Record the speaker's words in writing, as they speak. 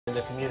in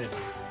the community.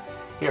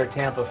 Here at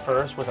Tampa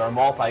First, with our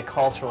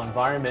multicultural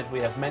environment, we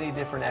have many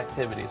different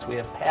activities. We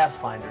have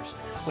Pathfinders.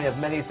 We have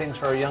many things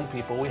for our young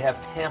people. We have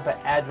Tampa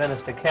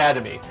Adventist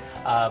Academy,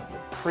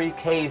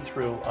 pre-K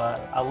through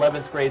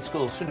 11th grade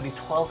school, soon to be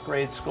 12th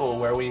grade school,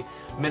 where we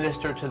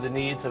minister to the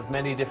needs of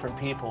many different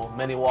people,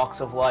 many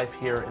walks of life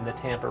here in the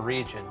Tampa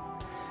region.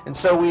 And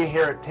so we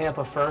here at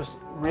Tampa First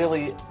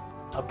really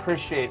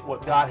appreciate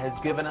what God has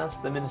given us,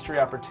 the ministry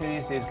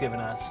opportunities He's given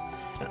us,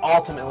 and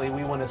ultimately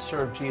we want to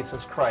serve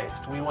Jesus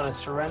Christ. We want to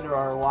surrender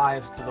our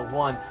lives to the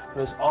one who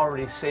has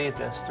already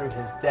saved us through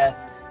His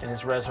death and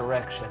His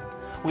resurrection.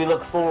 We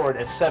look forward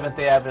as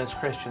Seventh-day Adventist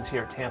Christians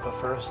here at Tampa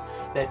First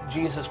that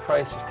Jesus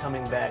Christ is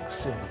coming back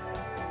soon.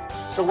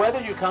 So whether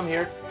you come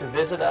here to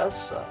visit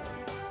us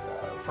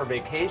for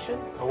vacation,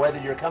 or whether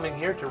you're coming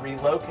here to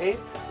relocate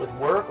with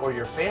work or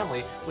your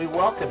family, we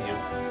welcome you.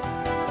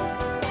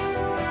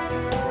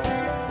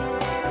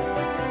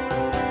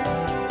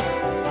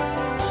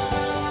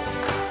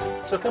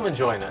 So come and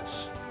join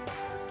us.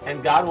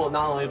 And God will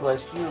not only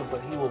bless you, but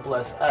He will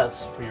bless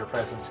us for your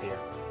presence here.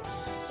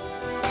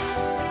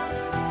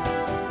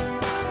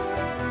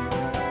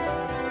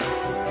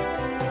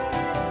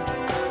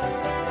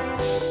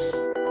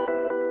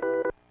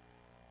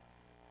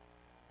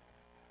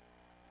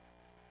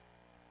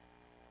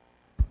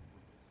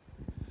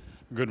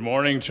 Good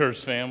morning, church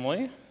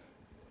family.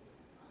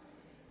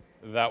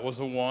 That was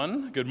a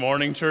one. Good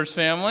morning, church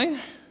family.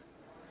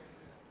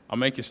 I'll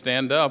make you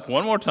stand up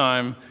one more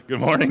time. Good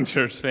morning,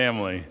 church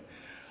family.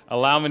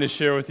 Allow me to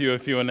share with you a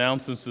few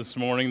announcements this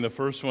morning. The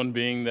first one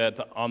being that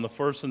on the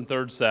first and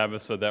third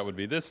Sabbath, so that would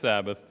be this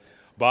Sabbath,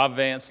 Bob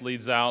Vance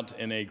leads out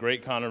in a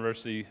Great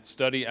Controversy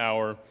study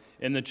hour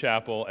in the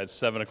chapel at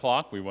 7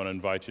 o'clock. We want to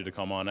invite you to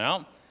come on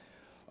out.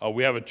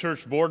 We have a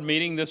church board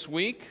meeting this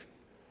week,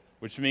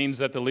 which means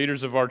that the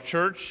leaders of our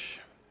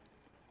church,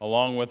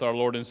 along with our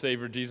Lord and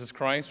Savior Jesus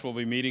Christ, will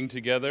be meeting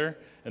together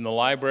in the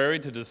library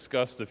to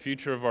discuss the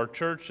future of our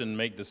church and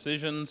make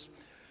decisions.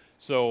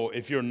 So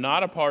if you're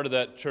not a part of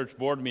that church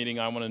board meeting,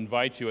 I want to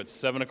invite you at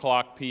 7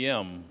 o'clock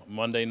p.m.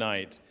 Monday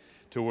night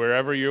to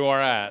wherever you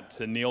are at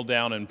to kneel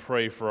down and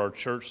pray for our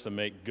church to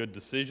make good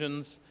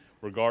decisions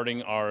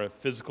regarding our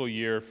fiscal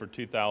year for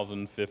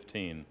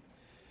 2015.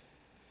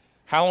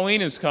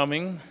 Halloween is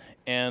coming,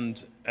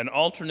 and an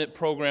alternate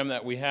program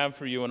that we have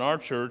for you in our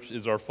church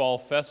is our fall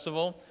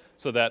festival.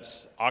 So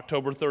that's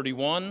October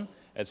 31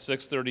 at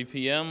 6:30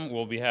 p.m.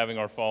 We'll be having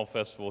our fall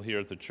festival here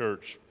at the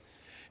church.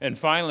 And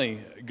finally,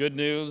 good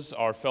news,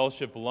 our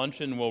fellowship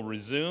luncheon will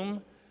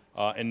resume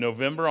in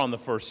November on the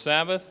first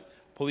Sabbath.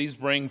 Please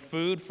bring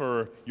food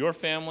for your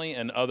family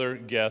and other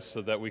guests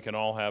so that we can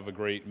all have a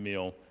great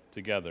meal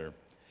together.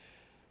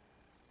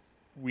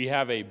 We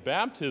have a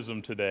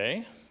baptism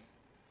today,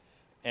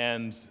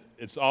 and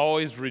it's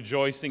always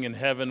rejoicing in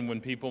heaven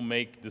when people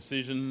make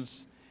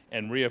decisions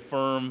and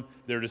reaffirm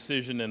their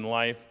decision in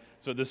life.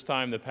 So at this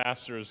time, the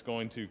pastor is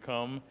going to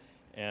come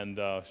and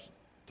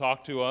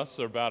talk to us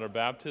about our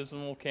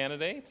baptismal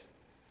candidate.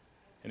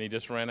 And he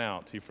just ran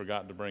out. He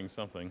forgot to bring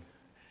something.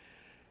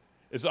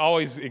 It's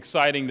always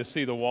exciting to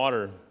see the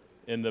water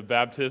in the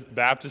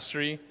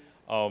baptistry.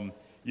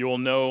 You will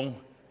know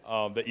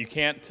that you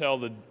can't tell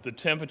the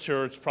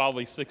temperature. It's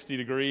probably 60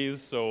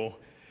 degrees, so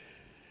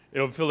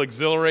it'll feel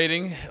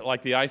exhilarating,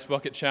 like the Ice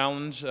Bucket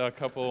Challenge a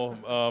couple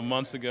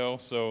months ago.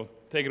 So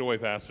take it away,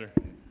 Pastor.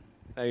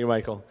 Thank you,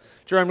 Michael.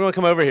 Jerome, you want to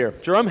come over here?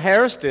 Jerome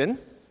Hairston,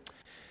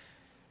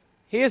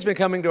 he has been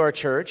coming to our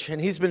church,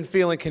 and he's been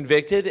feeling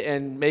convicted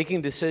and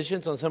making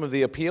decisions on some of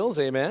the appeals,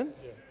 amen?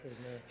 Yes,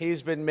 amen.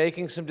 He's been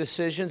making some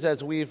decisions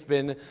as we've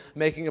been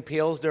making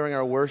appeals during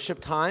our worship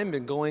time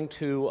and going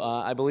to,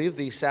 I believe,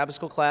 the Sabbath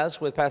School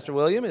class with Pastor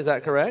William, is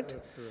that correct?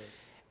 That's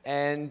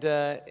correct.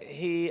 And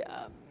he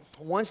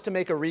wants to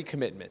make a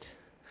recommitment.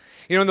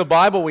 You know, in the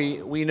Bible,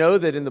 we know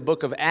that in the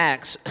book of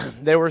Acts,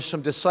 there were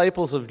some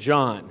disciples of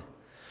John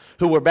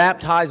who were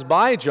baptized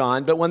by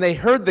John, but when they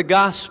heard the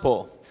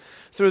gospel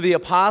through the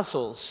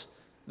apostles,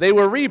 they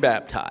were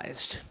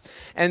rebaptized.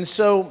 And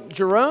so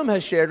Jerome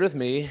has shared with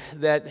me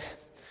that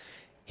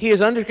he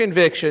is under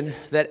conviction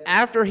that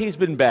after he's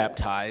been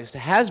baptized,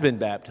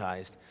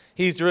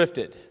 he's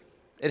drifted.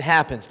 It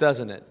happens,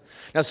 doesn't it?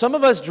 Now, some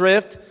of us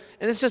drift,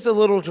 and it's just a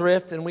little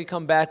drift, and we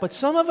come back. But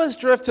some of us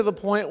drift to the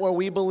point where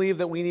we believe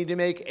that we need to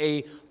make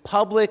a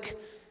public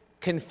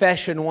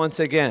confession once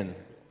again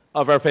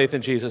of our faith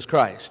in Jesus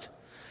Christ.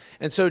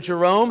 And so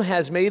Jerome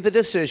has made the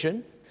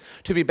decision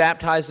to be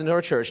baptized into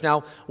our church.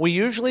 Now, we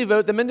usually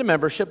vote them into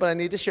membership, but I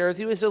need to share with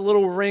you is a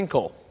little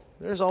wrinkle.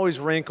 There's always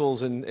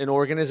wrinkles in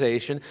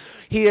organization.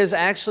 He is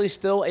actually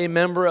still a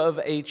member of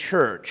a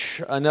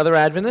church, another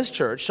Adventist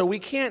church, so we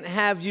can't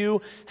have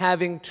you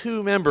having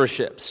two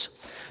memberships.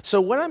 So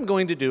what I'm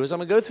going to do is I'm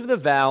going to go through the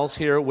vows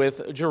here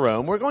with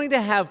Jerome. We're going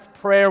to have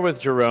prayer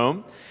with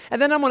Jerome,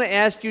 and then I'm going to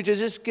ask you to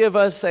just give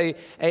us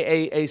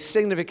a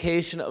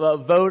signification, a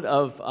vote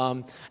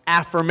of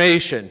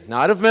affirmation,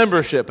 not of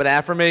membership, but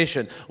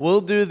affirmation. We'll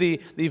do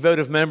the vote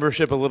of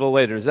membership a little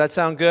later. Does that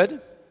sound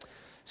good?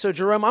 So,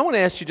 Jerome, I want to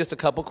ask you just a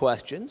couple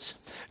questions.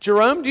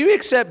 Jerome, do you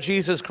accept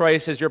Jesus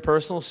Christ as your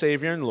personal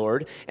Savior and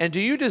Lord? And do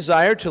you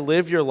desire to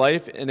live your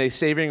life in a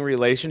saving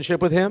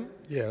relationship with Him?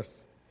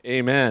 Yes.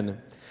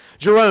 Amen.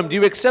 Jerome, do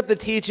you accept the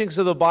teachings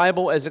of the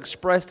Bible as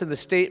expressed in the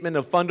Statement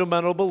of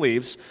Fundamental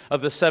Beliefs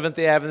of the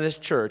Seventh-day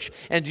Adventist Church?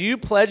 And do you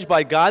pledge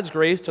by God's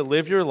grace to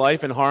live your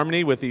life in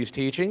harmony with these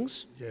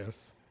teachings?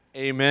 Yes.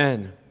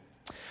 Amen.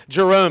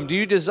 Jerome, do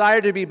you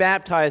desire to be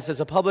baptized as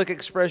a public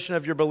expression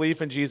of your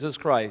belief in Jesus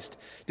Christ,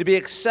 to be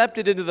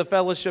accepted into the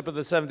fellowship of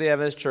the Seventh-day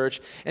Adventist Church,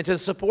 and to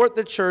support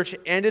the church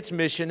and its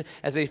mission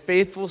as a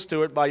faithful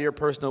steward by your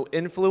personal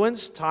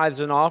influence, tithes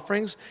and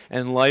offerings,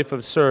 and life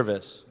of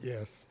service?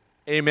 Yes.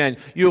 Amen.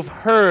 You've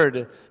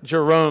heard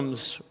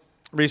Jerome's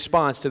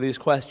response to these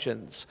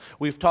questions.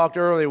 We've talked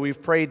earlier,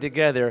 we've prayed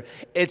together.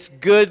 It's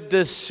good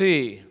to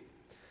see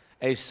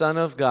a son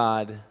of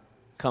God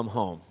come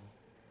home.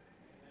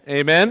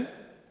 Amen?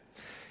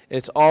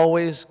 It's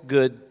always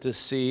good to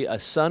see a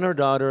son or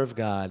daughter of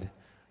God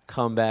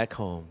come back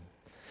home.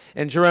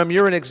 And Jerome,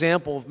 you're an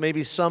example of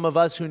maybe some of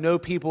us who know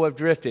people who have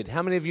drifted.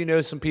 How many of you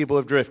know some people who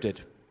have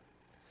drifted?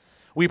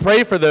 We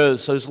pray for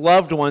those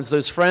loved ones,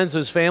 those friends,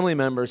 those family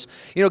members.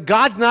 You know,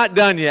 God's not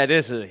done yet,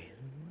 is He?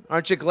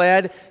 Aren't you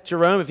glad,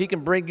 Jerome, if He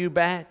can bring you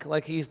back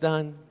like He's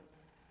done?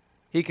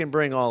 He can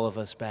bring all of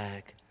us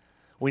back.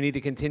 We need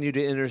to continue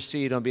to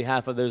intercede on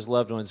behalf of those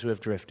loved ones who have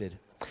drifted.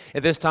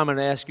 At this time, I'm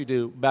going to ask you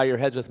to bow your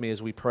heads with me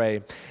as we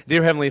pray.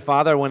 Dear Heavenly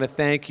Father, I want to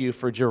thank you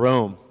for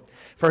Jerome,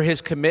 for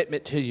his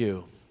commitment to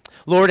you.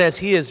 Lord, as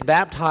he is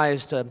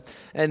baptized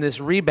in this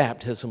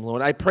rebaptism,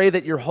 Lord, I pray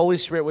that your Holy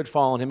Spirit would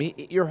fall on him.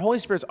 Your Holy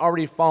Spirit's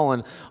already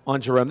fallen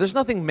on Jerome. There's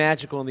nothing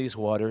magical in these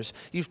waters.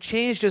 You've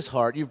changed his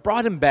heart. You've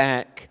brought him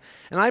back.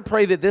 And I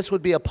pray that this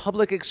would be a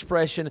public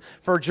expression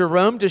for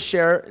Jerome to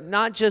share,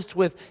 not just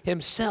with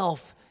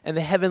himself, and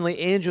the heavenly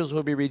angels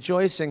will be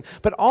rejoicing,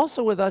 but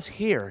also with us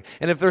here.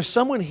 And if there's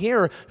someone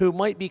here who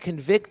might be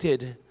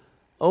convicted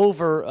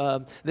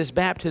over this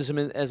baptism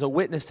and as a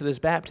witness to this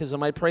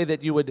baptism, I pray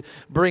that you would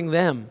bring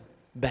them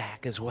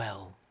back as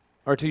well,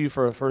 or to you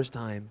for a first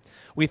time.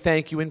 We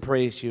thank you and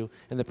praise you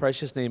in the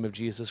precious name of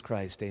Jesus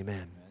Christ.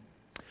 Amen.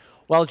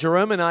 While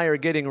Jerome and I are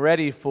getting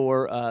ready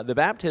for the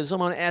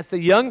baptism, I want to ask the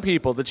young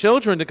people, the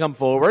children, to come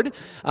forward.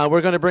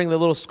 We're going to bring the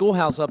little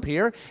schoolhouse up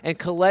here and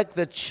collect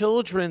the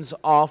children's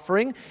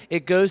offering.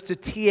 It goes to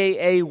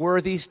TAA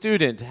Worthy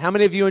Student. How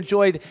many of you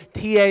enjoyed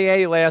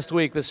TAA last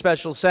week, the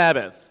special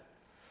Sabbath?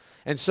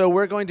 And so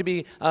we're going to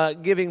be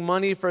giving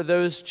money for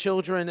those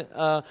children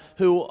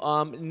who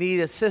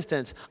need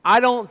assistance. I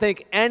don't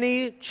think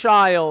any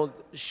child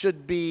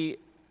should be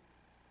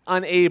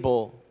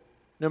unable,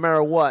 no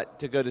matter what,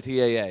 to go to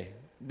TAA.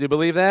 Do you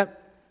believe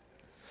that?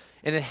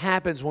 And it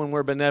happens when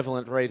we're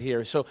benevolent right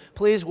here. So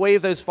please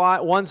wave those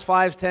ones,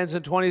 fives, tens,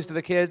 and 20s to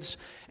the kids.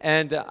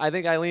 And I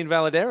think Eileen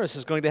Valadares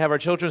is going to have our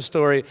children's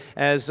story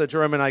as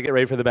Jerome and I get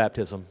ready for the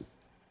baptism.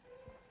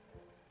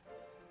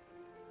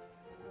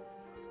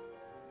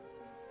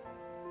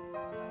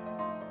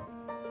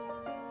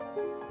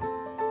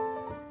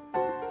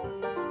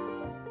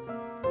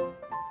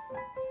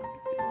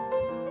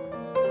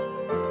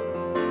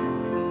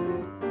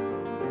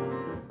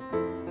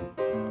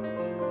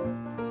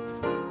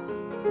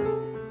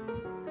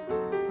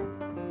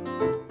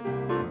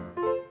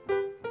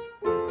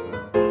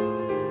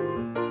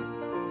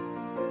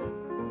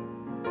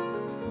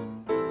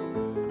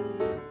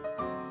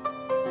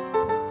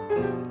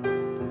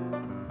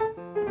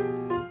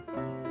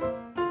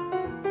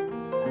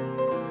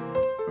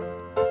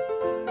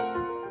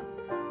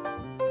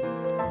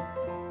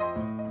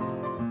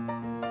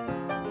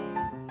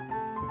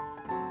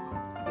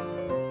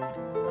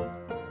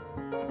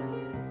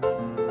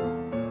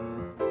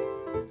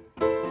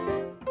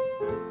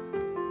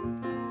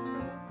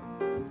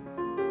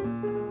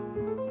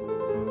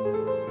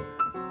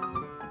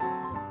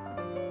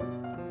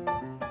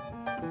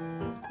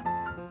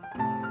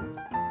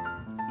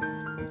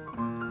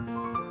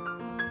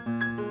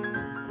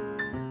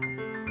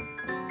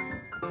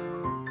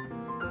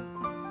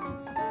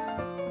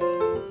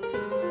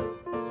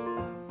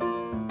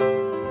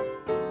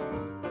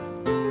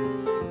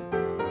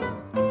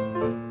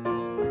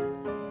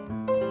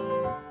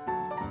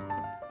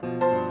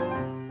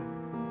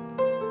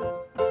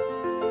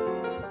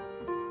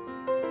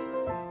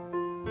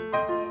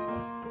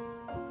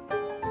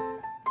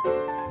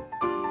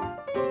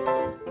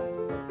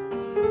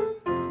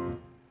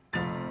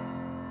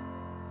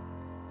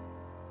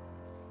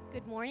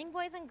 Good morning,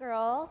 boys and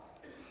girls.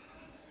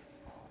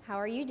 How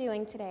are you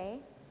doing today?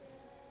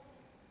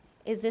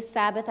 Is this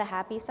Sabbath a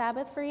happy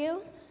Sabbath for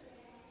you?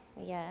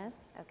 Yes,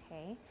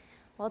 okay.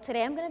 Well,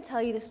 today I'm going to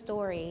tell you the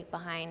story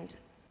behind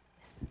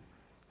this.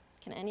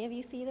 Can any of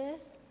you see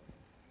this?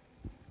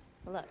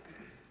 Look,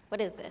 what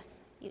is this?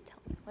 You tell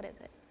me, what is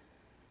it?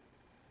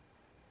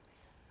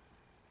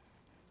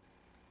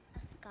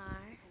 A scar.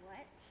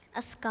 What?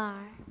 A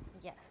scar.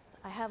 Yes,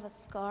 I have a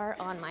scar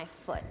on my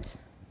foot.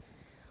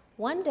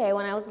 One day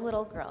when I was a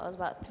little girl, I was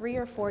about 3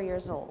 or 4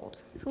 years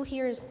old. Who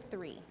here is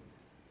 3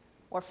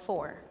 or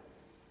 4?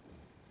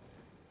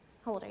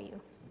 How old are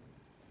you?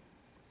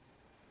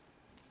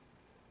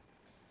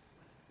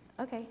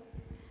 Okay.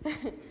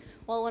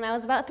 Well, when I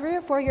was about 3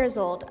 or 4 years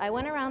old, I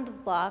went around the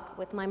block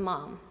with my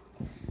mom,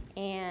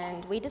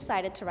 and we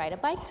decided to ride a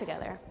bike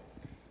together.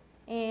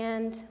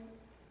 And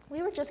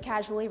we were just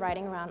casually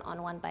riding around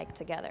on one bike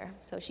together.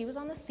 So she was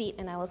on the seat,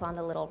 and I was on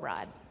the little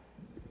rod.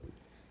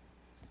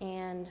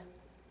 And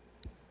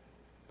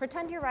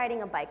pretend you're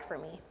riding a bike for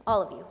me,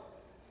 all of you.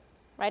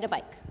 Ride a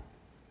bike.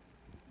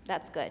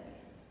 That's good.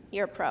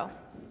 You're a pro.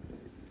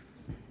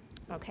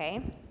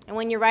 Okay. And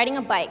when you're riding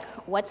a bike,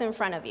 what's in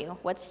front of you?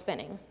 What's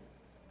spinning?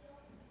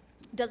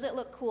 Does it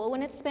look cool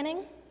when it's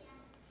spinning?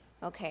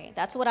 Okay,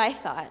 that's what I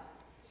thought.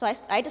 So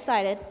I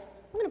decided,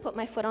 I'm going to put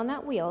my foot on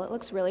that wheel. It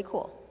looks really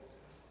cool.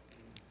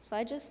 So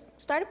I just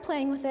started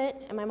playing with it,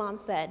 and my mom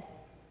said,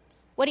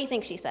 what do you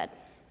think she said?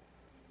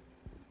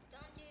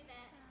 Don't do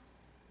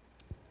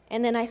that.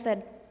 And then I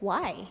said,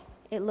 why?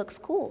 It looks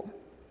cool.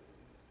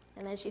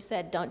 And then she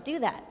said, don't do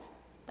that.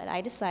 But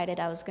I decided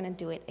I was going to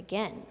do it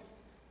again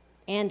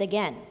and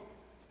again.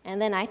 And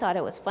then I thought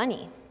it was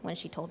funny when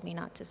she told me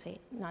not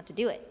to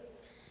do it.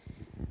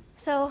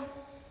 So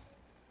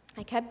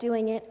I kept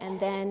doing it, and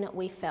then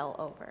we fell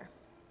over.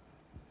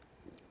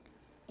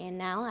 And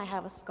now I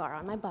have a scar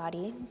on my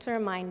body to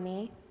remind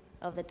me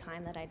of the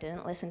time that I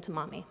didn't listen to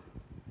Mommy.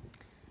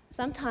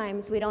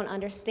 Sometimes we don't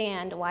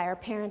understand why our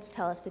parents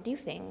tell us to do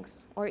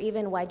things, or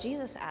even why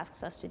Jesus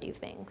asks us to do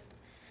things.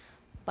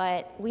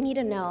 But we need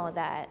to know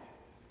that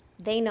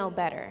they know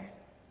better.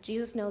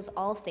 Jesus knows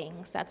all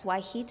things. That's why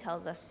he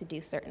tells us to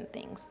do certain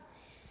things.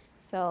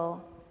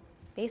 So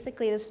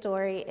basically the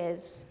story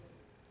is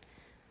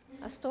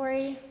a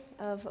story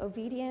of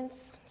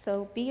obedience.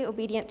 So be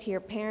obedient to your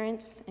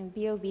parents and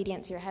be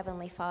obedient to your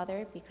Heavenly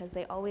Father, because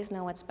they always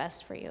know what's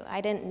best for you. I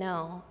didn't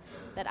know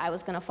that I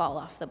was going to fall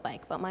off the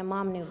bike, but my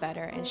mom knew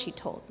better, and she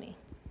told me.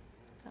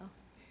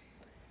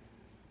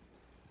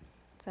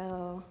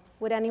 So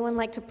would anyone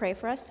like to pray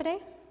for us today?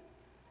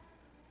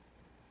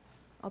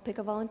 I'll pick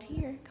a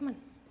volunteer. Come on.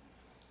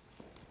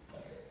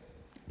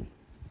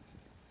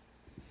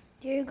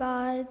 Dear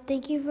God,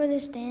 thank you for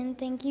this day, and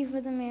thank you for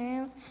the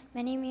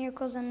many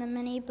miracles and the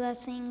many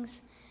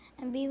blessings.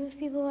 And be with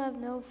people who have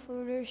no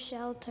food or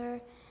shelter.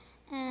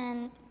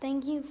 And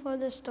thank you for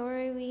the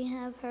story we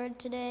have heard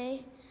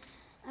today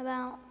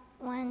about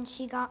when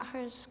she got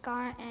her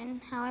scar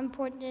and how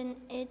important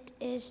it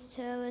is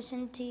to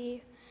listen to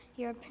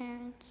your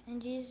parents. In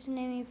Jesus'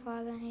 name,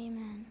 Father,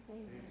 amen.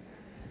 Amen.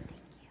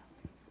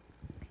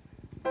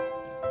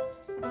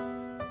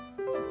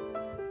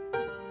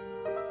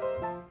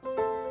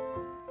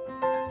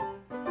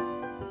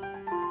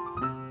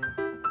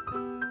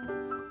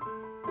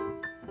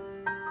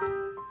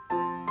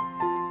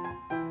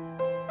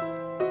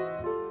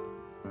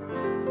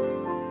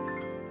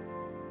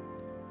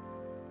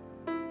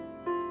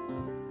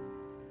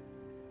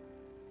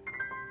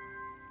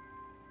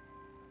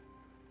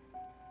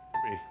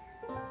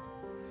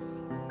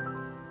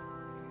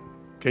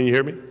 Can you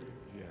hear me?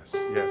 Yes,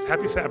 yes.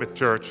 Happy Sabbath,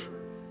 church.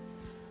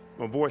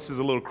 My voice is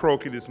a little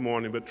croaky this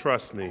morning, but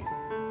trust me,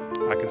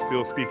 I can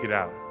still speak it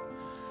out.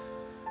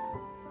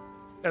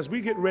 As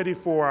we get ready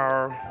for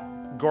our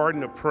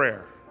garden of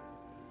prayer,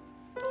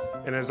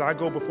 and as I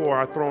go before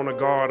our throne of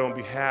God on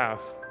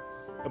behalf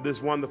of this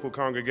wonderful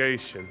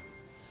congregation,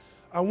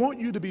 I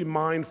want you to be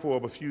mindful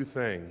of a few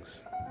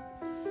things.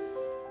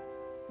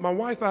 My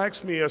wife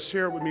asked me, or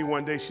shared with me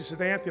one day, she said,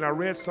 Anthony, I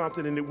read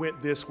something and it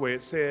went this way.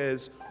 It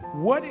says,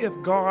 what if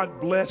God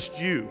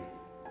blessed you?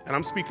 And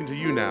I'm speaking to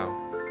you now.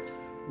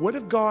 What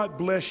if God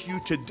blessed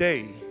you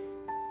today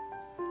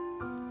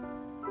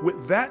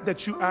with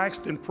that you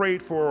asked and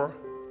prayed for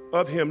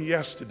of him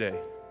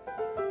yesterday?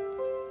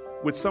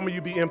 Would some of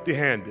you be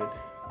empty-handed?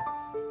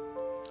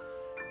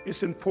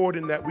 It's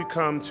important that we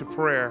come to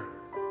prayer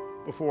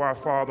before our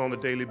Father on a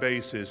daily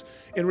basis.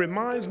 It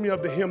reminds me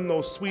of the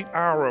hymnal, Sweet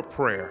Hour of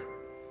Prayer.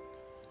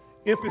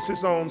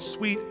 Emphasis on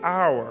sweet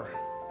hour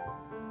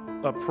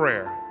of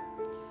prayer.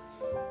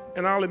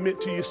 And I'll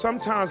admit to you,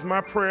 sometimes my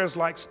prayer is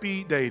like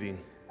speed dating,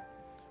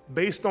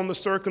 based on the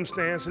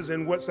circumstances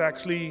and what's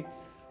actually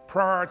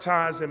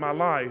prioritized in my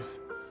life.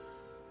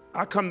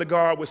 I come to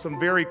God with some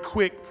very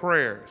quick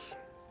prayers,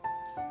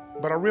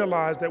 but I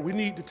realize that we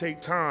need to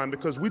take time,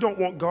 because we don't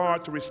want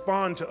God to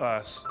respond to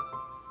us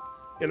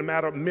in a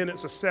matter of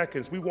minutes or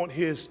seconds. We want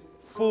his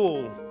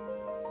full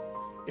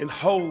and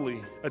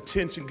holy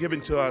attention given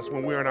to us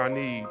when we're in our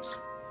needs.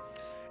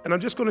 And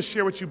I'm just going to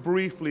share with you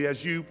briefly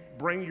as you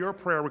bring your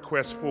prayer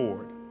requests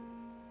forward.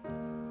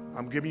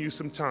 I'm giving you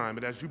some time,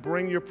 but as you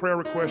bring your prayer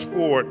requests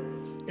forward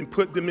and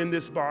put them in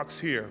this box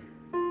here,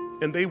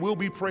 and they will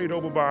be prayed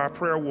over by our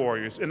prayer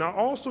warriors. And I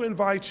also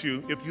invite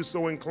you, if you're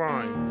so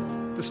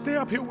inclined, to stay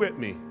up here with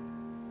me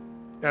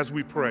as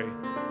we pray.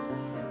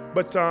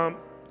 But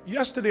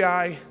yesterday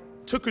I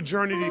took a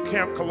journey to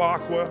Camp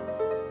Kalakwa.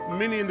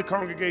 Many in the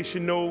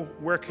congregation know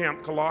where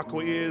Camp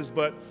Kalakwa is,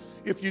 but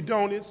if you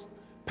don't, it's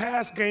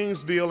past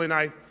Gainesville, and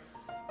I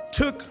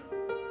took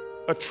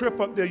a trip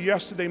up there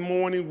yesterday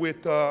morning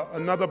with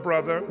another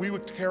brother. We were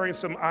carrying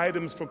some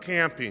items for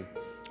camping.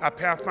 Our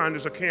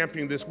Pathfinders are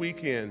camping this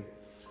weekend.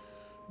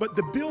 But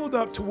the build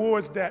up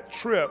towards that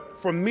trip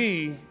for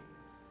me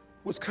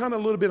was kind of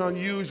a little bit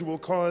unusual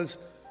because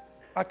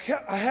I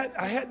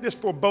had this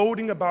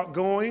foreboding about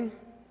going,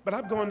 but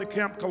I've gone to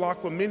Camp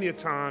Kalakwa many a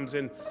times,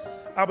 and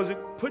I was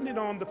putting it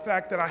on the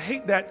fact that I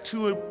hate that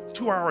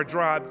two-hour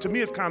drive. To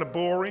me, it's kind of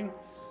boring.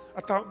 I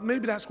thought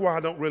maybe that's why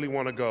I don't really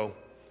want to go.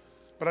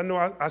 But I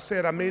know I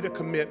said I made a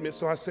commitment,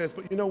 so I said,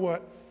 but you know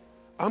what?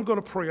 I'm going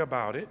to pray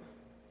about it.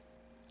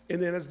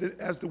 And then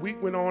as the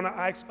week went on,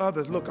 I asked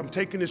others, look, I'm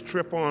taking this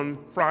trip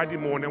on Friday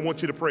morning. I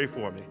want you to pray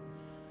for me.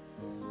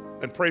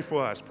 And pray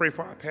for us. Pray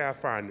for our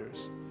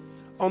Pathfinders.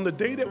 On the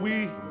day that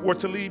we were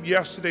to leave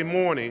yesterday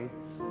morning,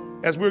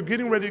 as we were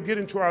getting ready to get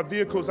into our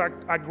vehicles, I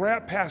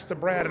grabbed Pastor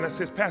Brad and I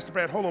said, Pastor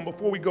Brad, hold on,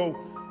 before we go,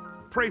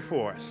 pray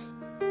for us.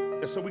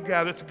 And so we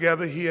gathered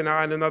together, he and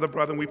I and another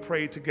brother, and we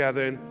prayed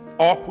together, and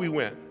off we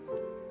went.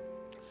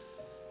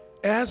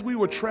 As we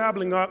were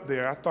traveling up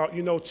there, I thought,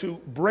 you know, to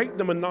break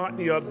the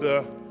monotony of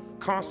the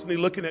constantly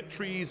looking at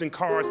trees and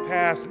cars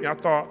past me, I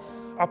thought,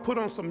 I'll put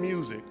on some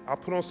music. I'll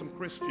put on some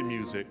Christian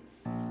music.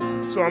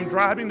 So I'm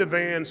driving the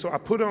van, so I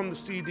put on the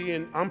CD,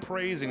 and I'm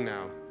praising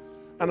now.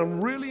 And I'm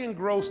really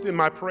engrossed in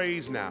my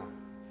praise now.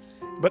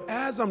 But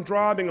as I'm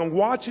driving, I'm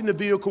watching the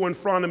vehicle in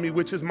front of me,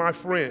 which is my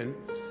friend,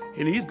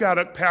 and he's got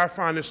a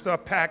Pathfinder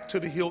stuff packed to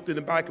the hilt in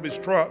the back of his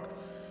truck.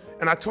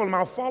 And I told him,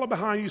 I'll follow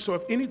behind you, so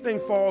if anything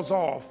falls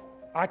off,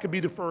 I could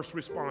be the first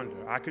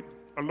responder. I could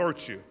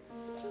alert you.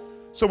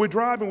 So we're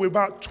driving, we're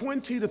about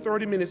 20 to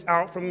 30 minutes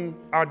out from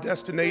our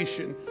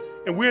destination,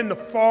 and we're in the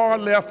far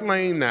left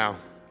lane now.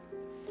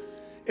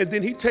 And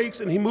then he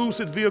takes and he moves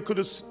his vehicle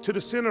to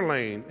the center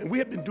lane. And we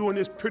have been doing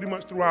this pretty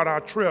much throughout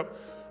our trip.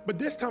 But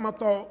this time I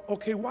thought,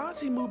 okay, why is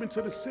he moving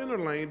to the center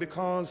lane?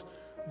 Because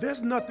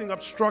there's nothing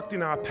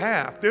obstructing our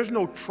path. There's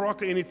no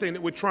truck or anything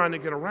that we're trying to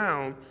get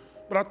around.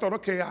 But I thought,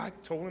 okay, I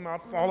told him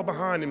I'd follow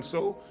behind him.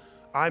 So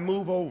I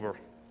move over.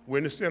 We're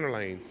in the center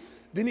lane.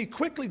 Then he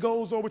quickly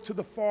goes over to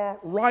the far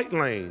right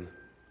lane,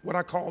 what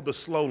I call the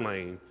slow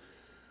lane.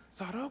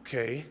 Thought,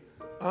 okay,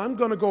 I'm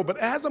going to go. But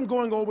as I'm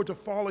going over to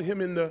follow him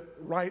in the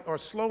right or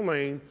slow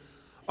lane,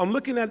 I'm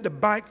looking at the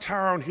back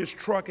tire on his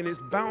truck, and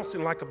it's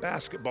bouncing like a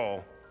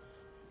basketball.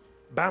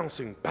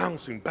 Bouncing,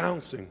 bouncing,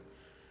 bouncing.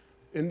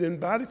 And then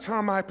by the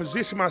time I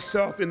position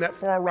myself in that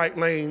far right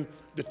lane,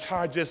 the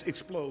tire just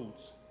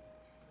explodes.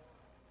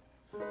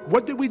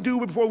 What did we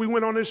do before we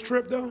went on this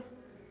trip, though?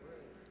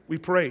 We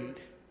prayed.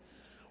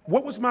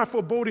 What was my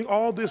foreboding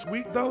all this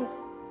week, though?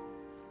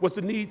 Was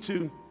the need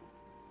to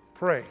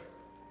pray.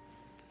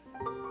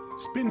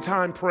 Spend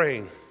time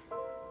praying.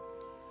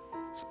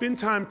 Spend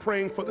time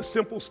praying for the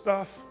simple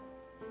stuff,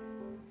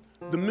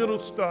 the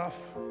middle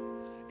stuff,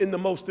 and the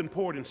most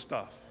important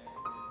stuff.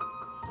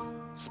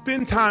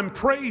 Spend time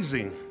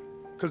praising,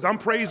 because I'm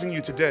praising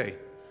you today,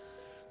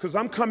 because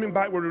I'm coming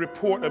back with a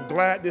report of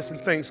gladness and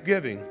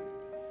thanksgiving,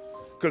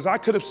 because I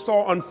could have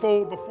saw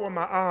unfold before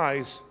my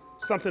eyes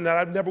something that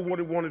I've never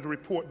wanted to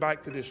report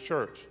back to this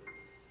church.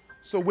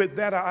 So with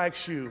that, I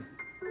ask you,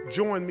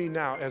 join me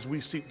now as we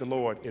seek the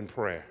Lord in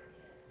prayer.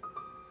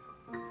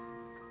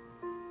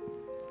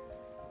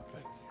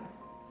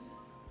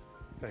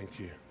 Thank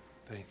you.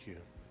 Thank you.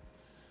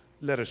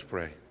 Let us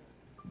pray.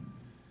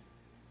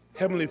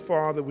 Heavenly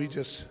Father, we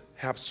just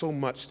have so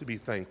much to be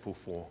thankful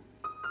for.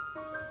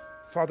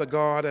 Father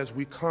God, as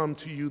we come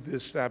to you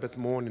this Sabbath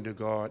morning, dear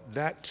God,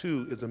 that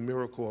too is a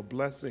miracle, a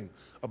blessing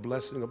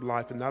of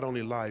life, and not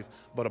only life,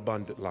 but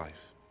abundant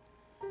life.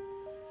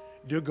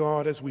 Dear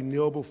God, as we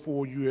kneel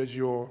before you as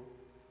your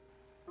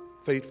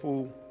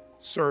faithful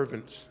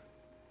servants,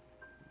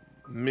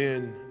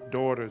 men,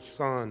 daughters,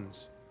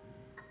 sons,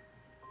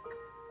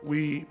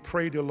 we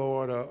pray, dear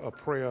Lord, a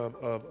prayer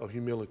of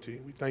humility.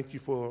 We thank you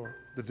for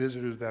the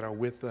visitors that are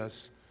with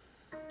us,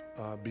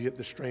 be it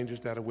the strangers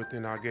that are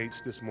within our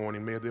gates this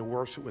morning. May their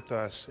worship with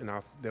us and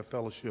their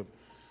fellowship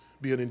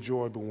be an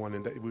enjoyable one,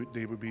 and that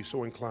they would be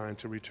so inclined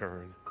to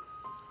return.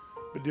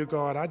 But dear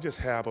God, I just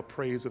have a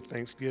praise of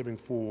thanksgiving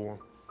for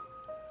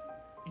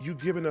you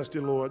giving us,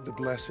 dear Lord, the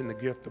blessing, the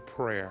gift of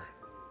prayer,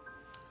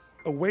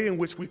 a way in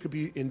which we could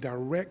be in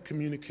direct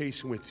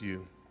communication with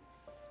you.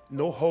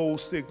 No hold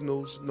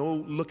signals,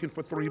 no looking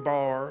for 3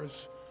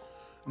 bars,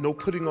 no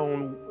putting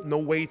on, no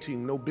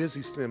waiting, no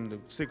busy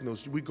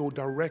signals. We go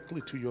directly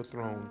to your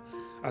throne.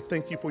 I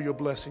thank you for your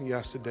blessing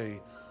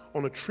yesterday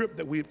on a trip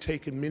that we have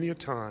taken many a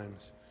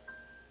times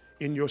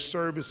in your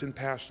service in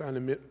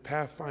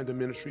Pathfinder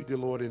Ministry, dear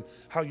Lord, and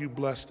how you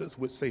blessed us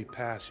with safe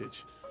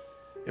passage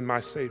and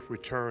my safe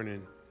return,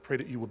 and pray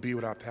that you will be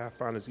with our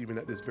Pathfinders even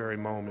at this very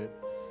moment.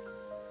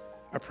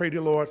 I pray,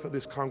 dear Lord, for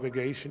this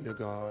congregation, dear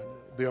God.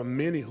 There are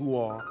many who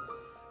are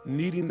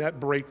needing that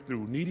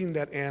breakthrough, needing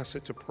that answer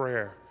to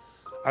prayer.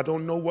 I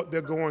don't know what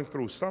they're going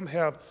through. Some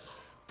have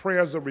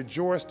prayers of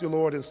rejoice, dear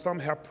Lord, and some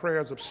have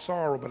prayers of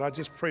sorrow, but I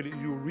just pray that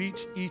you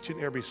reach each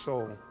and every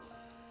soul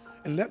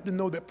and let them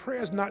know that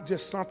prayer is not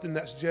just something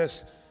that's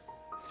just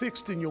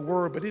fixed in your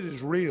word, but it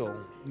is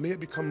real. May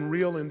it become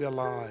real in their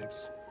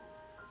lives.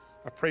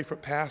 I pray for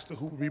Pastor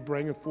who will be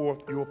bringing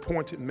forth your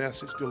appointed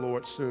message, dear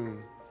Lord,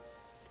 soon.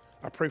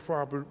 I pray for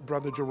our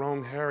brother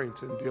Jerome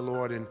Harrington, dear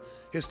Lord, and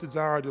his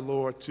desire, dear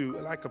Lord, to,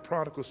 like a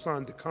prodigal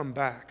son, to come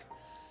back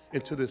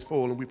into this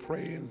fold, and we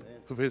pray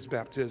for his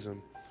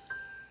baptism.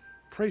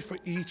 Pray for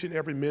each and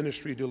every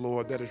ministry, dear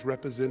Lord, that is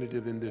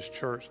representative in this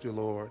church, dear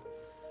Lord,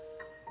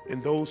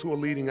 and those who are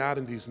leading out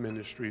in these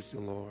ministries,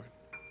 dear Lord.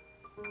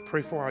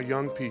 Pray for our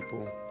young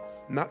people,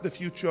 not the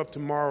future of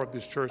tomorrow of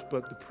this church,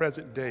 but the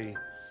present day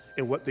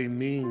and what they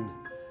mean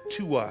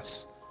to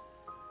us.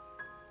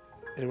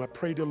 And I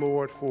pray, dear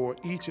Lord, for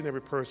each and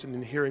every person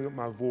in hearing of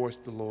my voice,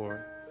 dear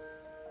Lord,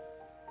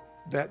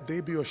 that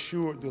they be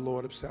assured, dear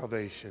Lord, of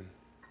salvation,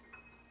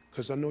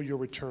 because I know your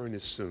return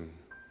is soon.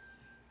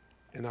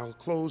 And I'll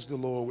close, dear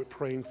Lord, with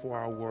praying for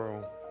our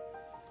world.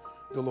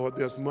 Dear Lord,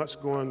 there's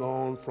much going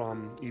on,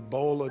 from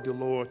Ebola, dear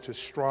Lord, to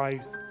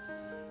strife,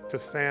 to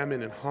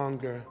famine and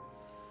hunger.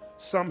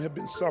 Some have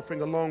been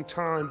suffering a long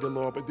time, dear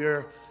Lord, but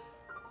their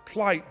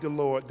plight, dear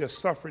Lord, their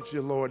suffrage,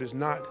 dear Lord, is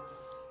not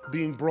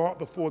being brought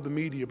before the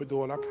media. But,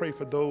 Lord, I pray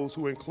for those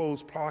who are in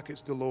closed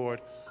pockets, dear Lord,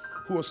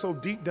 who are so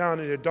deep down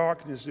in their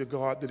darkness, dear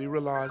God, that they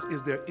realize,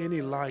 is there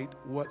any light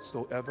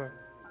whatsoever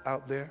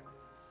out there?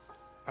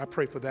 I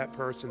pray for that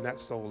person, that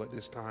soul at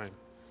this time.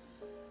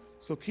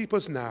 So keep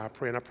us now, I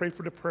pray. And I pray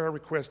for the prayer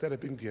requests that have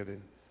been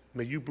given.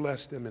 May you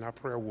bless them and our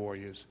prayer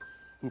warriors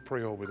who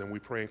pray over them. We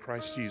pray in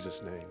Christ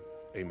Jesus' name.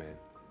 Amen.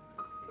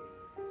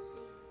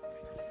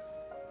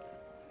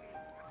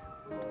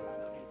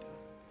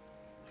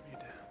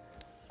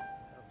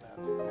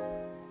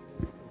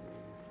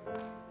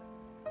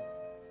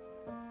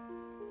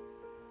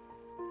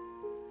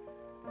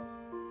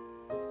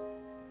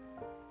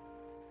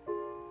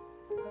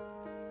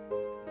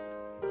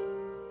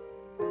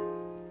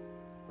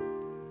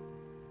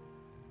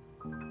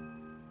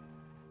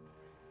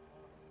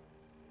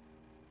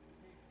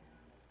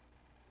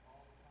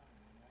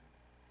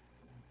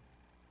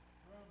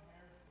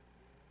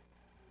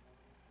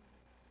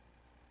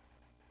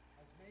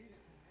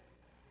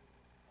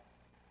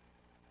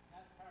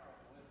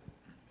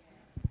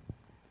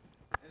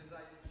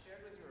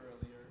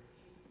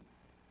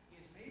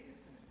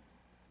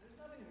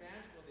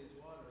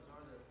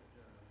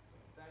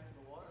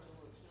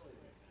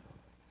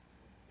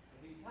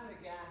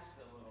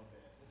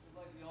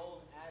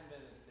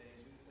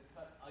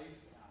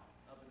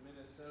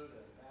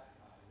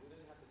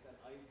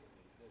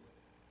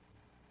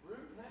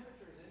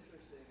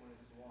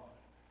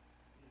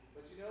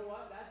 But you know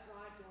what? That's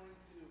not going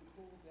to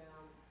cool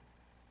down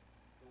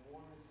the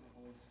warmness of the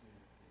Holy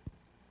Spirit.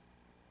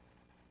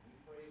 We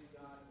praise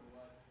God for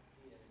what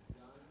He has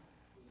done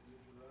with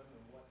Jerome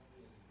and what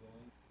He is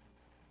going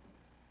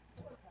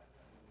to do.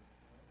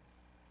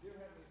 Dear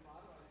Heavenly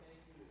Father, I thank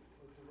you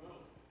for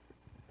Jerome.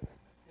 I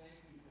thank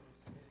you for his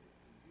commitment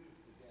to you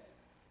today,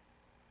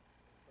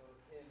 for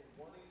him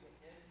wanting to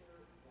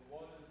enter the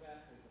waters of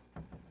baptism.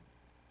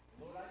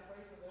 Lord, I pray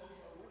for those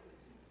who are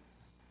witnessing this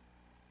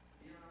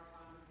here in our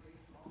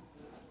congregation, also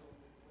those who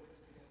are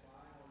witnessing it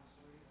live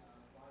on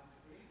live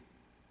stream.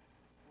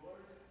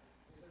 Lord, if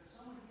there's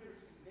someone here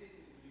who's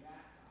convicted to be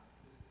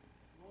baptized,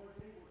 Lord,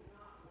 they would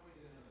not wait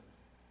another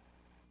minute,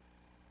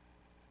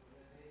 but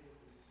that they would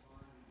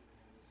respond to you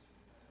and listen.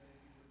 I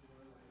thank you for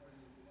Jordan. I pray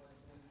you bless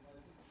him, bless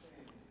his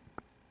family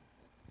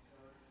as he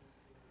starts his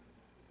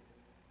journey today.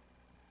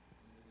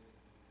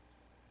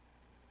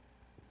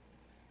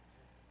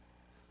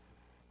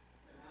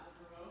 And now,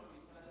 Jerome,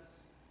 because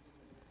you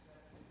have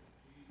accepted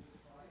Jesus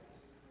Christ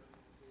as your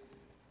personal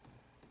Savior,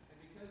 and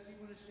because you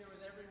want to share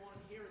with everyone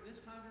here in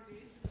this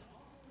congregation, and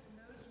also with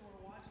those who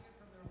are watching it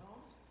from their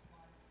homes,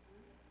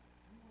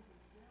 you want to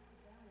share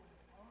with them what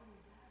they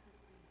already have in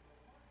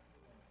their hearts for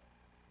them.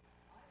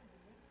 I am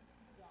the minister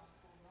of the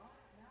gospel,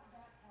 now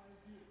baptize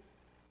you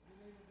in the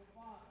name of the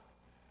Father,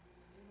 in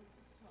the name of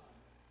the Son,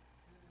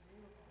 and in the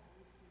name of the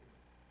Holy Spirit.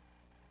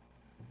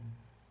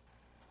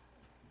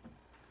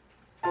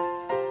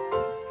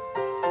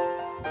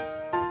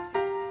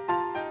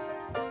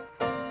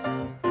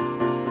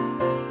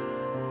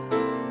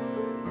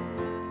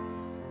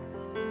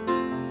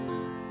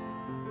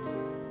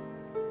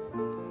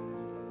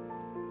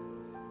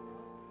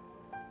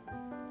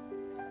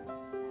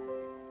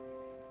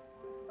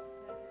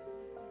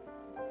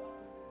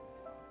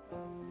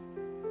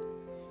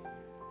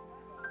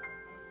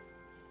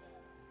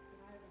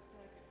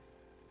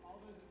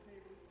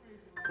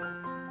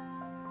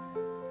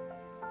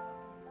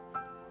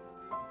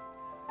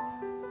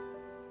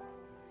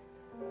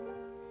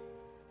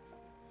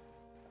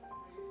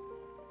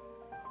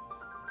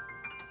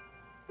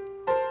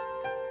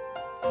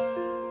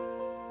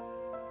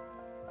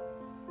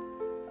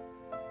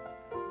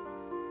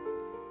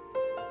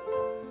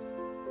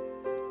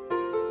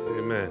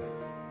 Amen.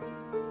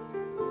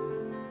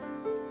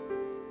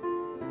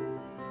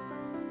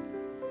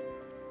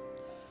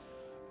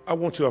 I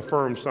want to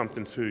affirm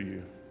something to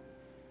you,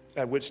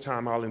 at which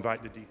time I'll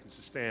invite the deacons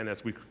to stand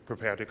as we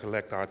prepare to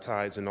collect our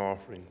tithes and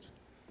offerings.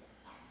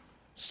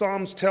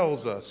 Psalms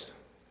tells us,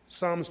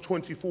 Psalms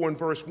 24 and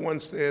verse 1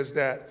 says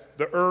that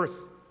the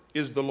earth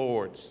is the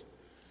Lord's,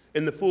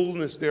 and the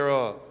fullness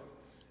thereof,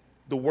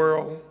 the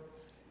world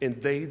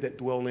and they that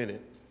dwell in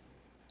it.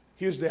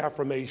 Here's the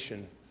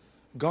affirmation.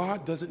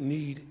 God doesn't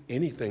need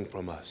anything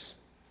from us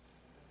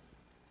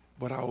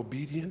but our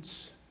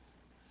obedience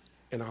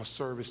and our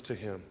service to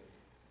him.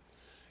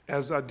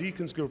 As our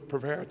deacons get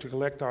prepared to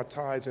collect our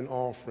tithes and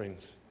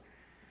offerings,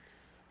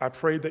 I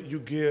pray that you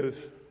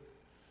give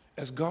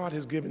as God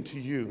has given to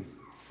you,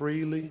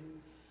 freely,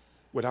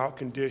 without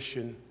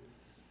condition,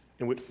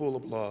 and with full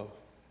of love.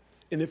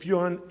 And if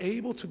you're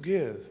unable to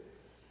give,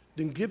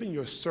 then give in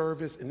your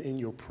service and in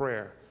your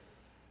prayer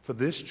for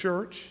this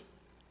church,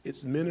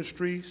 its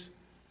ministries,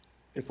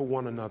 and for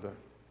one another.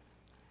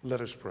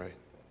 Let us pray.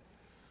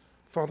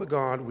 Father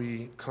God,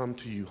 we come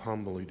to you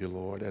humbly, dear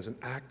Lord, as an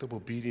act of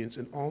obedience,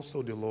 and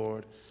also, dear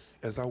Lord,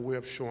 as our way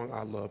of showing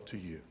our love to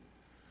you.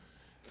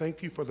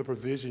 Thank you for the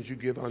provisions you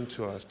give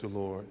unto us, dear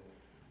Lord,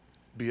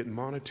 be it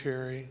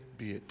monetary,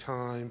 be it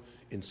time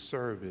and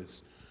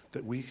service,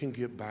 that we can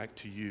give back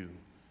to you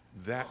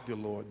that, dear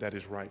Lord, that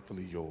is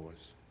rightfully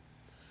yours.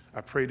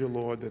 I pray, dear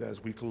Lord, that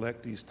as we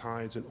collect these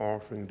tithes and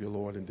offerings, dear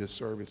Lord, in this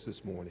service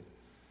this morning,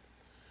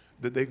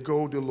 that they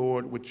go, dear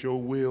Lord, with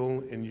your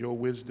will and your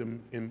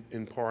wisdom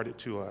imparted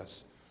to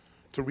us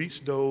to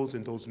reach those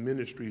in those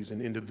ministries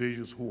and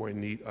individuals who are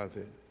in need of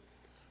it.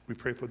 We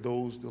pray for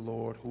those, dear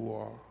Lord, who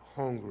are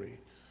hungry,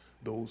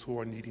 those who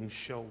are needing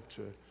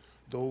shelter,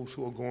 those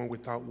who are going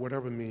without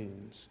whatever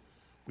means.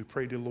 We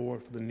pray, dear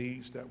Lord, for the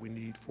needs that we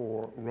need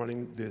for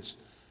running this,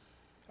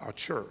 our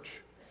church,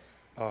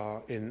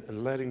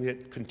 and letting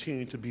it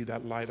continue to be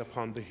that light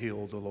upon the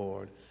hill, the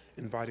Lord,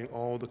 inviting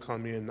all to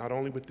come in, not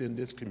only within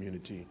this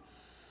community,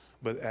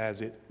 but as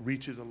it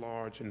reaches a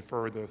large and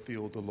further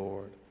afield, the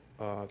Lord,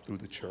 through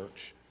the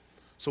church.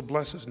 So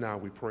bless us now,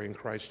 we pray in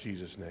Christ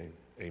Jesus' name.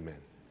 Amen.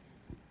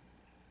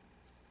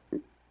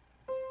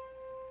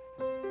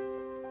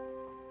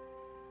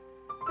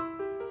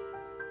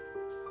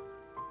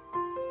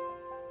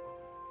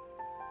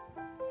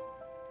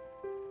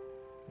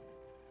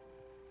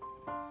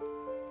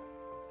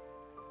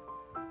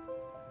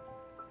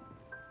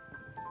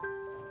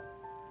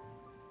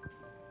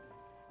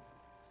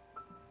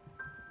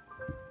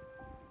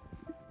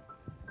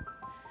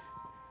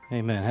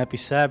 Amen. Happy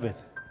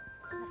Sabbath.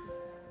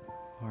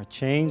 Our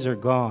chains are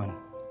gone.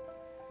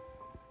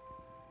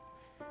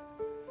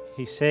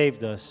 He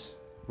saved us.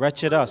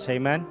 Wretched us.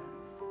 Amen.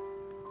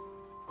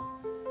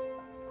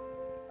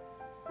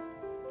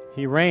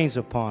 He reigns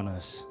upon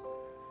us.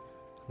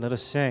 Let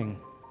us sing.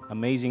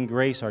 Amazing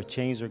grace, our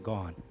chains are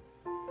gone.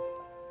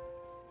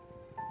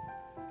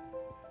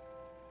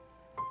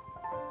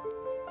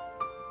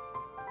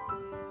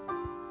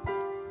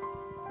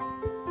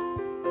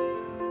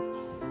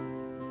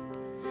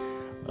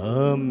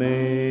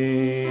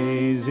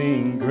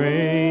 Amazing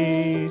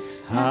grace,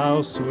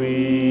 how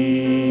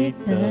sweet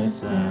the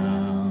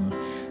sound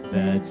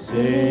that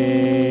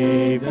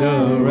saved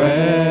a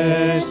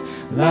wretch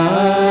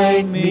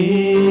like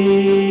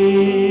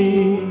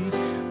me.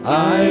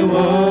 I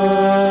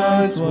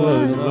once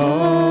was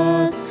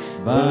lost,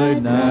 but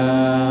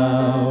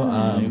now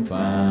I'm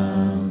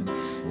found.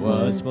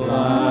 Was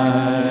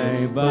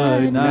blind,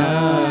 but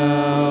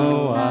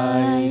now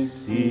I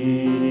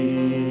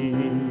see.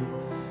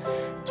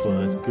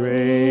 'Twas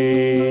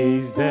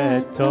grace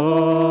that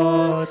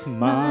taught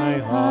my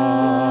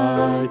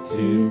heart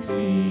to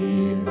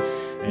fear,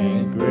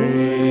 and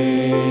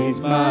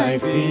grace my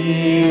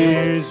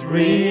fears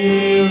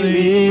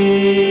relieve.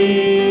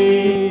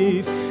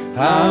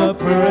 How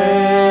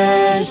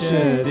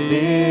precious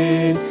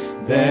did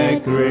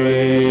that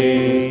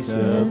grace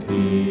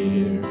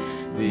appear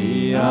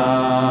the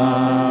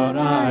hour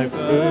I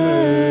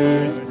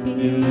first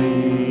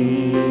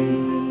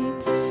believed.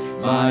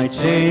 My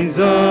chains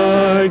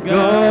are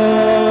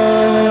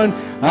gone,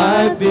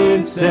 I've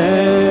been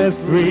set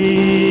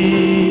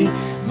free.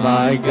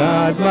 My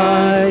God,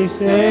 my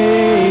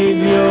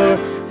Savior,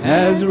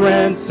 has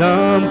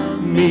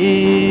ransomed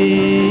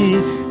me.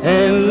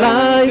 And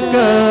like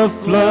a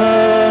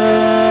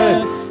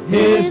flood,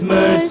 His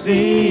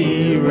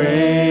mercy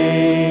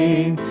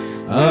reigns.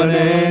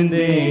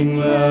 Unending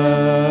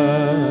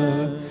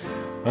love,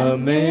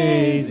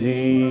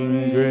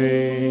 amazing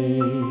grace.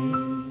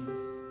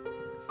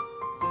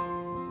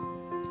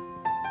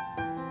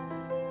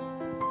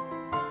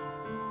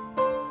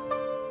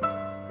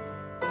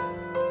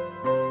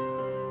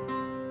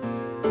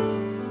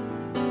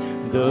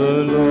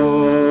 The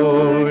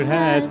Lord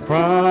has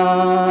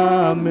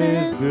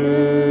promised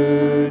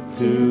good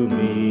to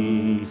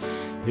me.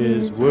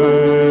 His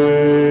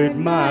word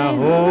my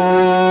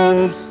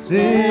hope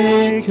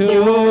secure.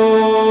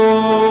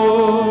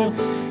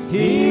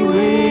 He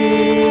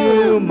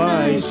will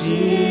my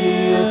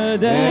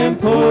shield and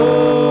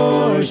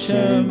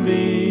portion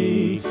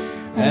be,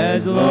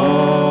 as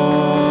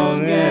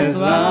long as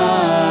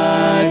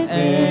life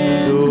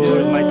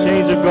endures. My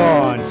chains are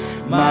gone.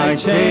 My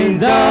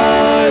chains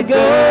are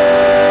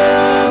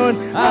gone,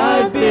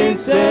 I've been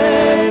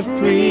set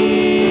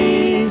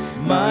free.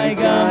 My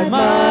God,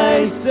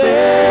 my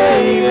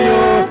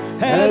Savior,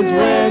 has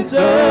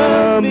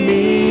ransomed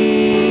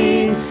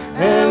me.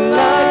 And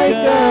like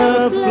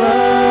a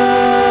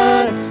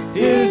flood,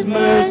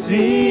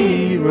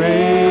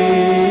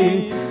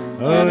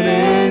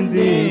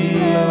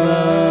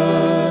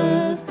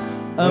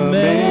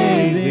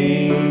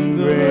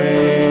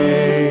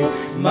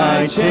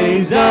 My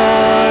chains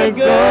are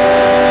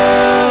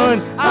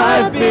gone,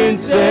 I've been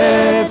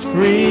set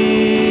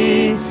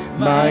free.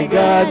 My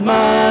God,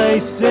 my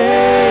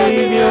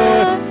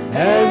Savior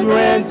has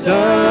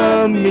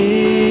ransomed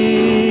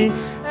me.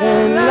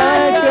 And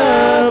like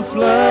a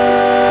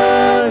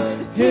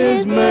flood,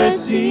 His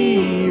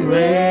mercy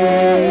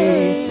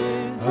reigns.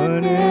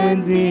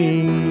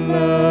 Unending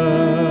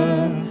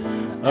love,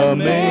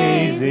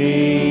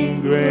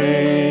 amazing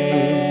grace.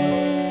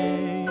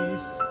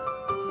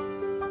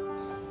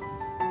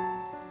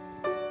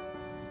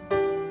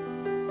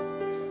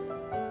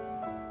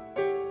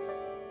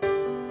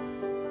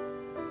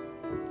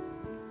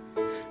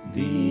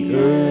 The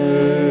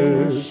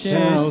earth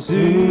shall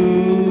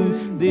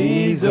soon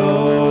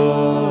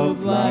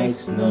dissolve like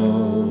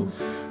snow.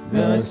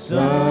 The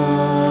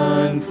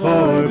sun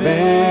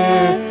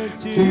forbear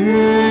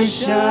to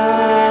shine,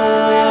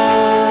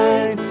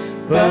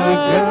 but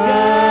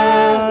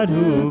God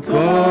who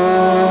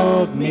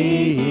called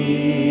me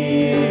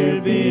here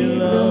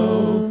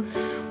below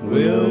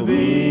will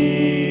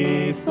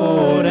be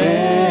forever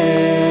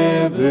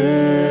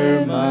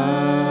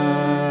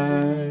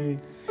mine.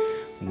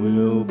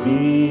 Will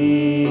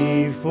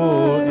be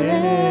forever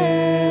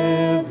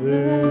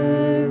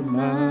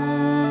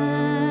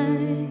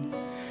mine.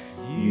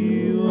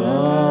 You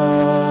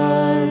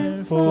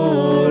are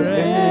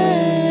forever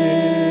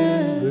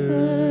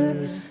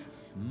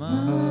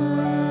mine.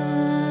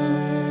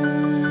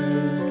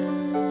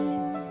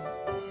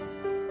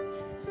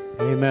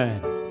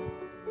 Amen.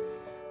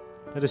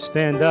 Let us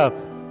stand up,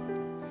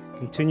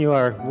 continue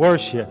our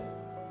worship.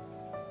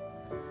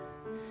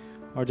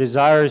 Our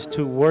desire is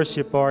to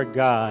worship our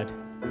God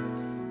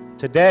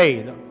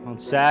today on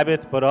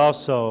Sabbath, but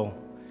also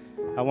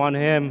I want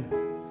Him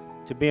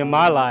to be in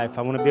my life.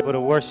 I want to be able to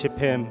worship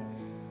Him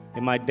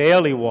in my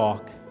daily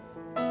walk,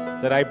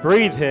 that I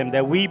breathe Him,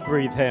 that we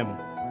breathe Him.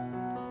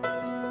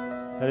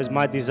 That is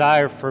my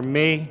desire for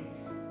me,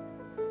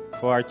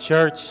 for our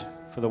church,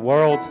 for the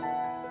world.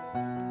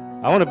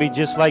 I want to be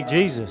just like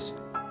Jesus.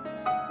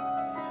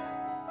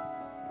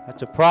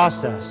 That's a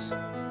process.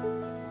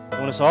 I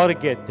want us all to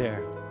get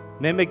there.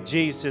 Mimic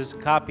Jesus,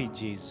 copy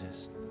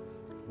Jesus,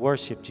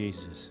 worship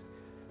Jesus.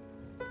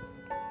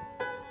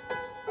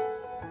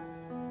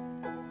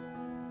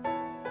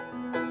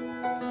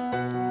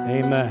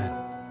 Amen.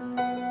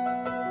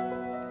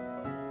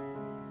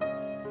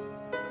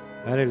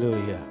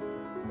 Hallelujah.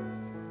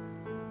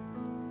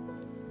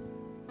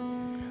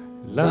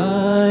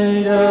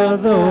 Light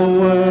of the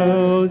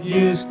world,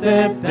 you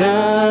step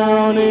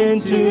down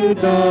into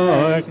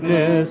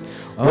darkness.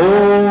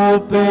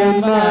 Open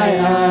my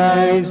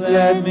eyes,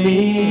 let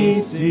me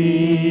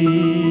see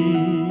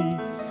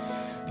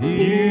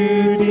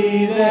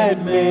beauty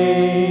that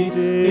made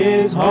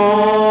His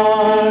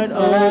heart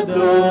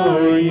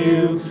adore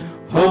you.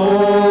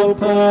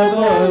 Hope of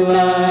a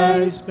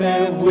life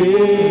spent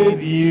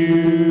with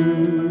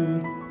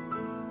you.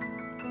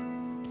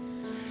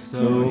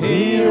 So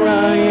here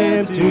I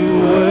am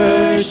to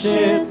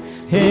worship,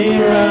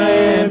 here I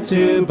am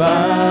to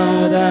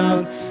bow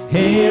down,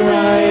 here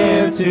I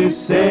am to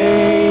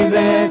say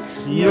that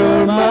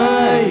You're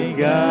my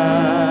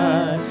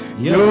God.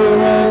 You're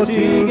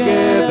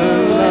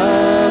altogether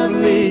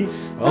lovely,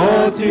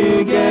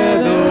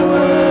 altogether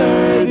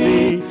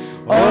worthy,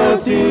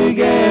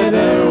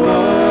 altogether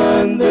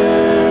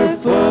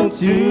wonderful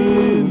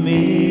to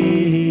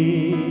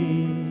me.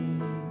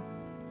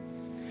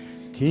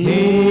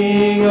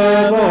 King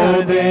of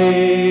all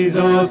days,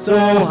 oh so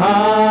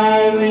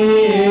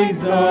highly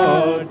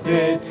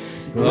exalted,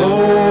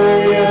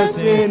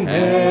 glorious in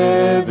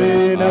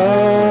heaven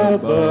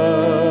above.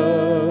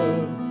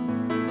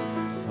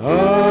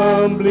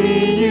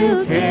 Humbly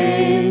you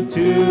came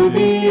to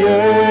the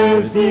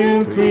earth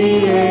you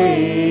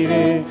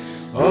created,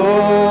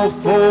 all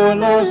for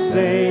love's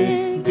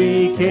sake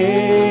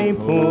became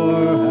poor.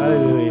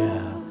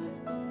 Hallelujah.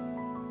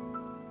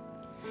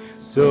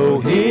 So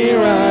here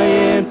I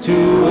am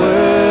to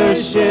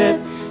worship,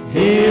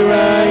 here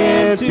I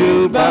am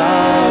to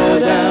bow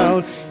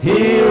down,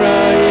 here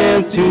I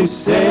am to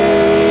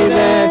say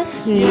that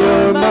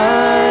You're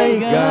my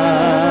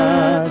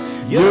God.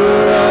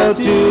 You're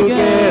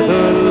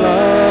altogether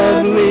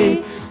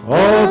lovely,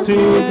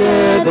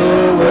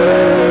 altogether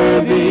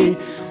worthy,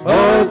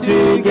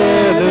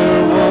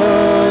 altogether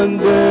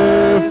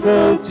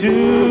wonderful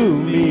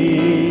to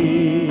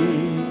me.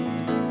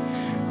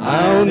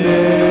 I'll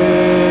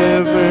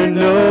never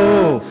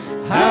know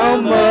how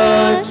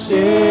much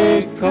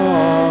it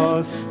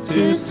costs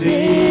to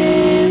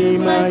see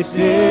my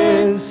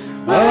sins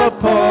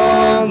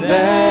upon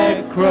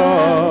that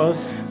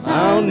cross.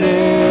 I'll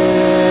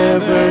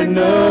never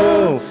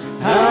know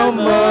how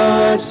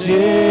much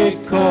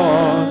it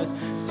costs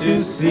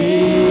to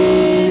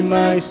see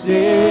my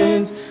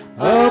sins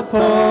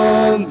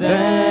upon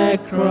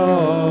that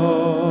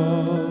cross.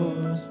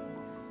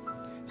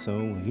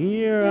 So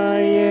here I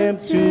am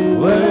to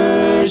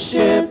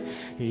worship,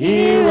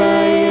 here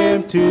I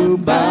am to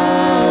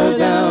bow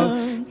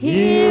down,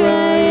 here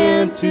I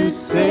am to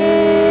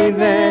say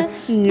that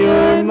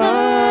You're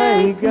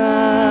my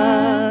God.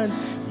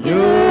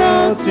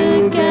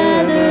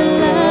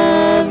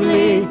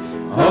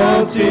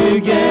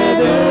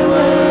 altogether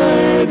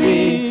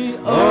worthy,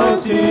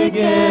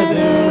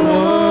 altogether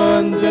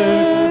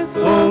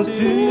wonderful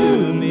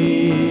to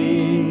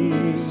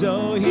me.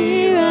 So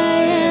here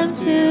I am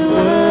to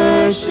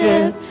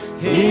worship,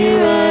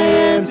 here I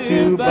am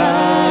to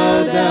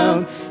bow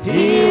down,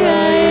 here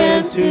I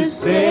am to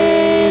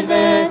say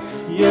that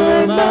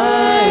you're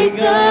my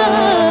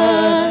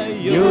God.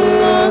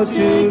 You're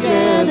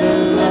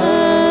altogether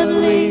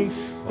lovely,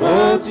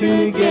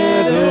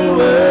 altogether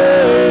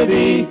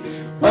worthy,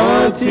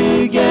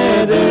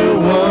 altogether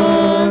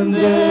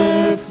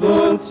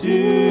wonderful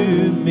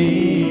to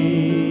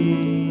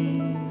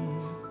me.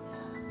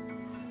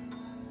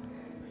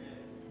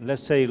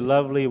 Let's say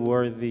lovely,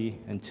 worthy,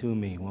 and to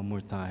me one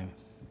more time.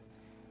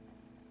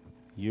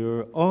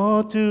 You're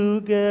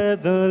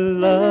altogether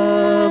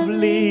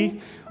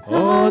lovely,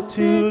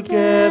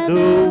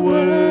 altogether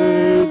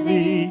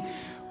worthy,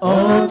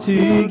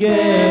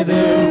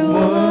 altogether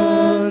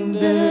wonderful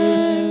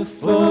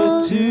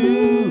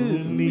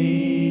to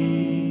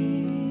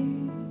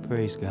me.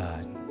 Praise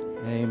God.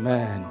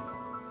 Amen.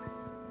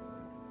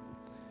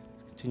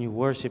 Let's continue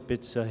worship.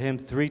 It's hymn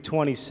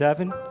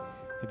 327.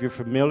 If you're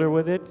familiar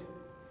with it,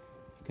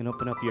 you can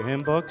open up your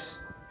hymn books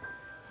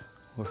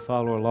or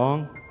follow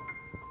along.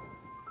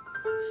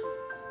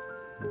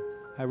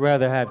 I'd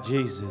rather have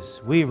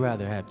Jesus. We'd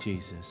rather have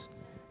Jesus.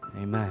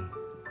 Amen.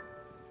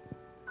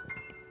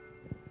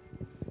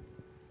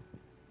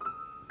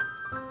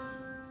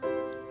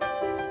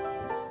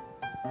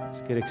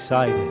 Let's get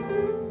excited.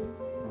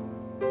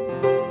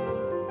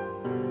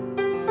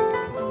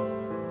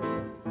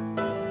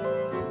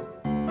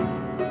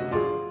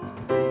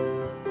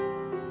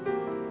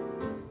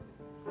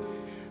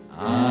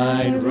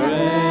 I'd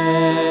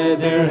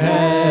rather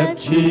have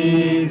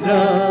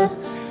Jesus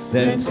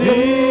than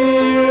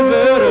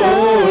silver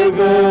or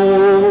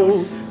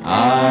gold.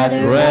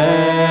 I'd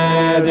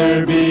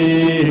rather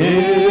be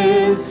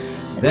His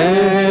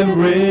than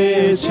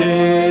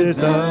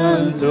riches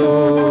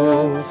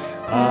untold.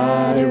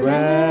 I'd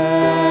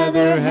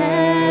rather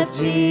have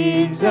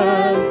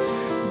Jesus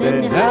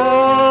than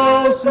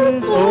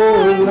houses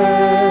or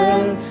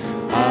land.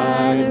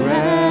 I'd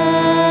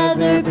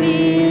rather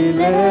be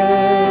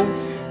led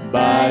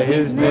by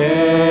His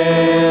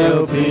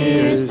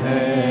nail-pierced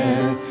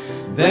hands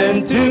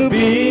than to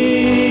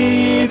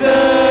be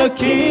the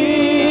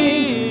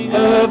king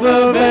of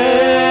a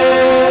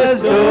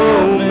vast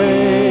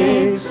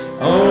domain,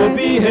 or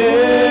be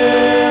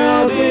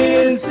held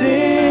in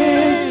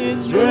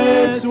sin's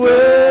dread sway.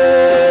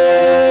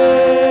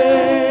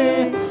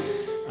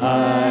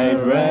 I'd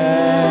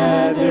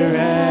rather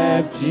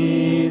have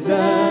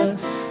Jesus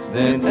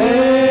than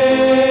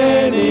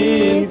anything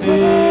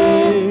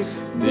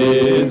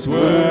this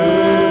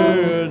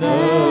world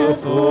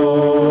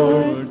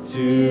affords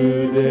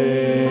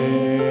today.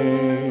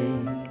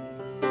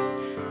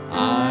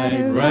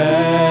 I'd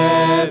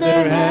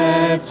rather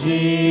have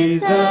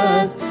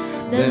Jesus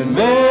than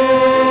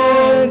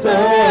man's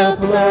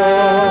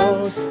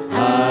applause.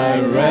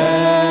 I'd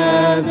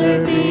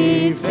rather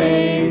be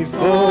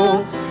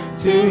faithful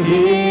to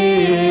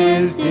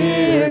His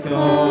dear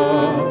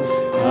cause.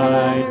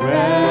 I'd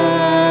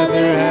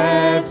rather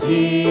have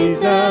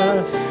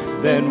Jesus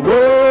than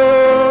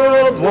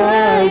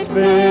worldwide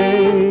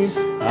fame.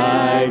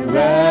 I'd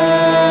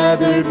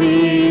rather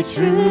be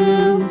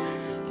true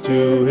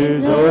to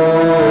His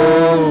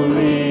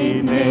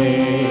holy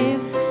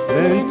name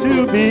than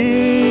to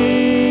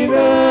be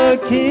the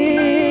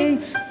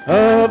king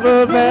of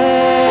a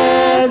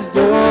vast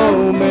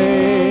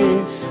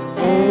domain,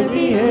 and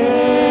be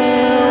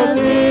held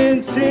in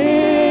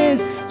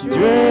sin's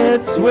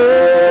dread sway.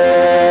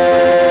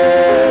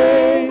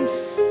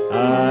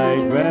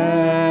 I'd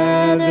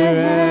rather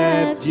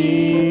have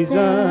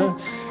Jesus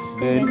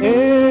than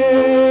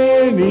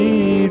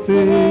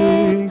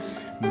anything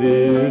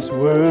this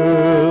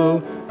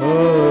world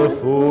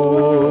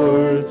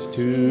affords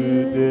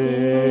today.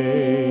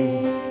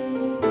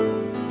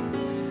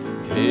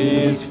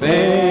 He's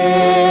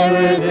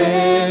fairer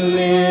than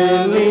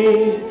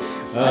lilies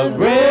of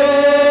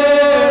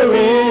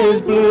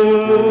rarest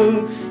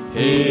bloom.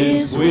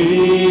 He's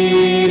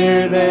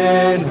sweeter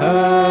than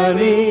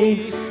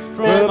honey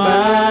from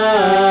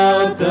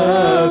out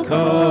the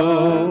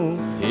comb.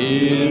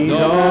 He's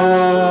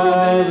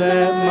all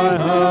that my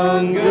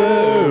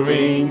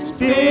hungering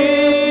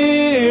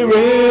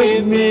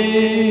spirit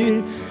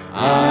needs.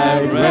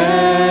 I'd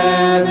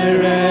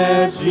rather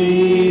have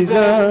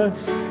Jesus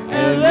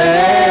and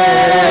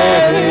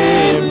let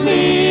Him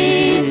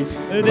lead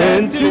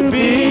than to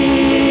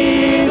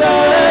be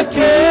the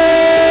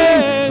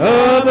king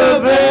of a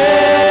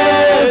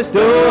vast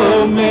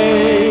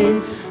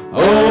domain,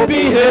 or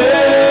be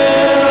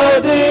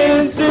held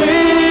in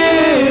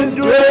sin's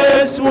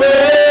dread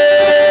sway.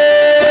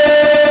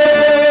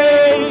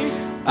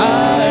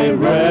 I'd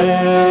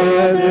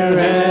rather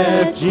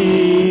have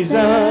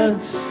Jesus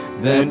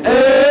than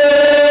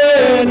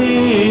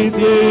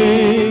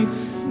anything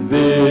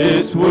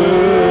this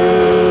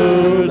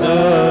world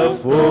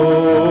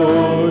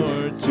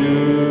affords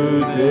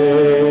today.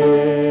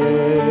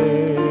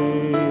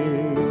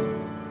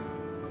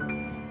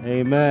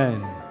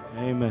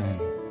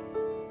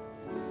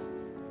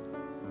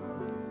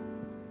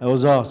 That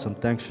was awesome.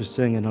 Thanks for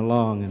singing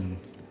along and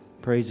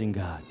praising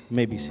God. You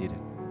may be seated.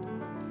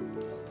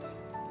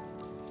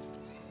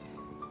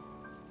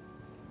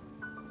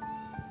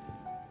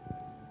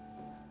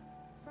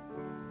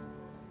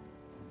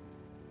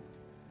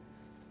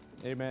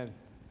 Amen.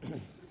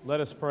 Let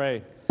us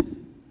pray.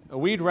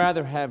 We'd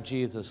rather have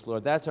Jesus,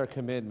 Lord. That's our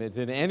commitment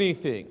than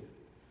anything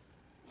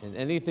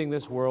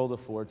this world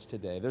affords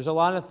today. There's a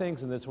lot of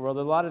things in this world,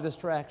 a lot of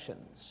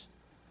distractions.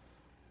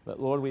 But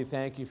Lord, we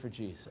thank you for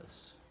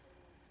Jesus,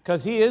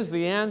 because he is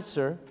the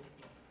answer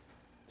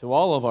to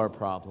all of our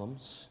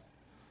problems.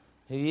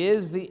 He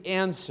is the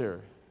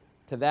answer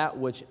to that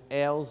which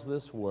ails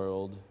this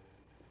world.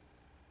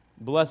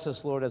 Bless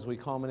us, Lord, as we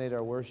culminate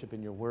our worship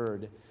in your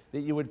word, that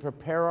you would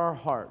prepare our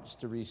hearts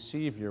to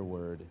receive your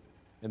word.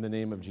 In the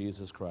name of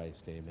Jesus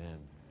Christ, amen.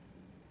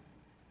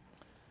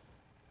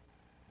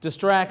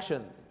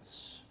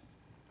 Distractions.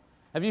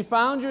 Have you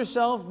found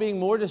yourself being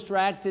more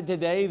distracted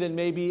today than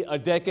maybe a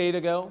decade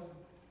ago?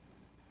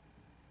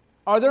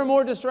 Are there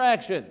more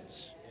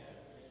distractions?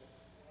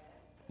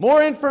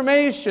 More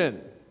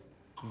information?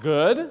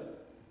 Good.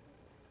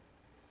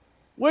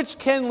 Which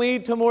can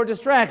lead to more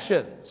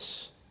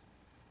distractions?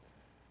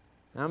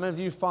 How many of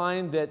you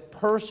find that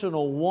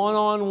personal,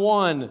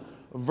 one-on-one,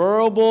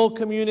 verbal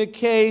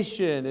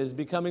communication is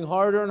becoming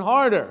harder and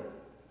harder?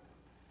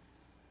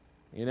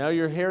 You know,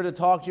 you're here to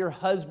talk to your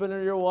husband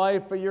or your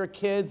wife or your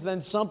kids,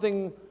 then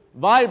something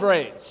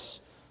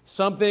vibrates,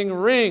 something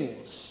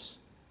rings.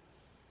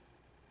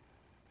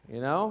 You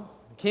know,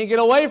 you can't get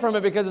away from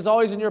it because it's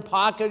always in your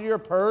pocket or your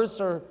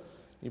purse, or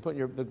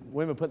the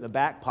women put in the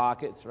back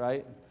pockets,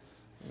 right?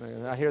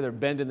 I hear they're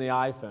bending the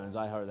iPhones.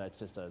 I heard that's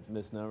just a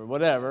misnomer.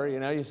 Whatever, you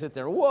know, you sit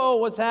there, whoa,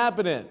 what's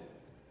happening?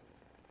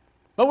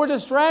 But we're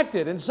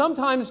distracted, and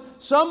sometimes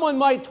someone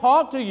might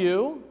talk to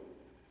you,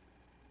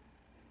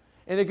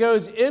 and it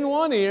goes in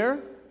one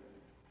ear,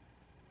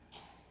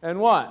 and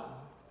what?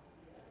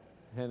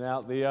 And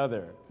out the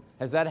other.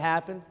 Has that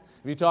happened?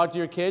 Have you talked to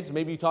your kids?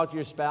 Maybe you talk to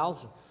your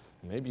spouse.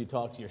 Maybe you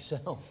talk to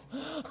yourself.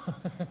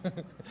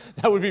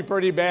 That would be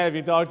pretty bad if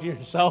you talk to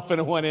yourself and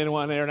it went in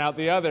one ear and out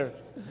the other.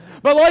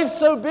 But life's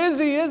so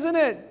busy, isn't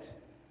it?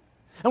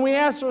 And we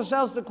ask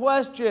ourselves the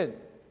question,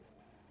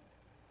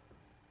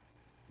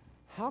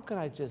 how can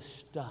I just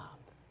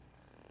stop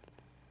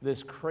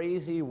this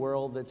crazy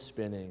world that's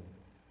spinning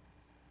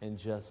and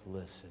just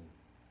listen?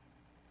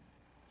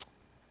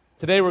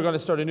 Today we're going to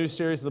start a new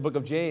series in the book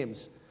of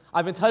James.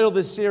 I've entitled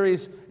this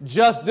series,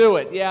 Just Do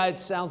It. Yeah, it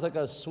sounds like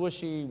a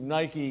swishy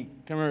Nike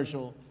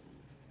commercial.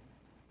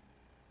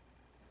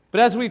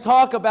 But as we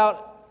talk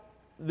about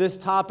this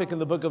topic in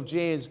the book of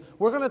James,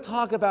 we're going to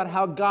talk about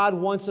how God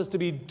wants us to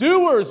be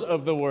doers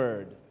of the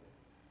word,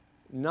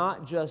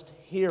 not just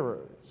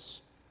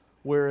hearers,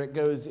 where it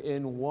goes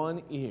in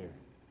one ear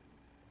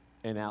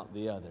and out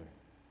the other.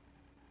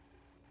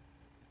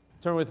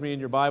 Turn with me in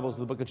your Bibles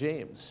to the book of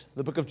James.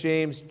 The book of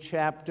James,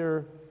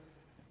 chapter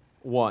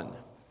 1.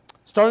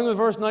 Starting with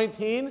verse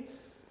 19,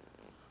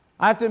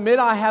 I have to admit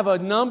I have a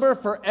number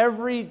for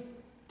every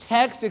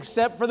text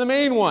except for the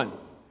main one.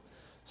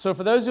 So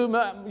for those who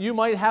you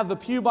might have the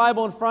Pew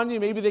Bible in front of you,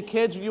 maybe the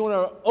kids, you want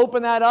to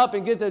open that up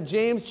and get to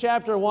James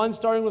chapter 1,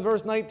 starting with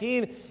verse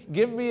 19,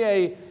 give me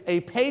a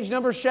page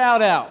number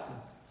shout out.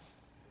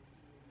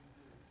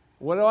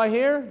 What do I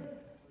hear?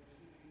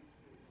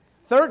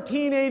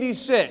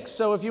 1386.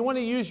 So if you want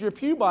to use your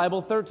Pew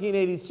Bible,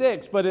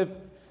 1386. But if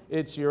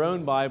it's your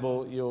own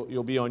Bible,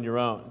 you'll be on your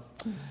own.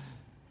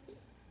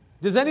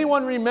 Does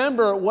anyone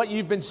remember what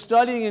you've been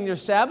studying in your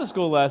Sabbath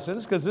school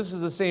lessons? Because this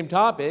is the same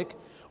topic.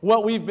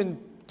 What we've been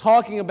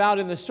talking about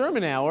in the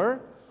sermon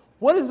hour.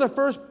 What is the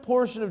first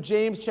portion of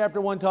James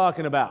chapter 1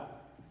 talking about?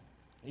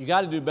 You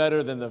got to do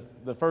better than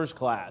the first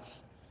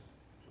class.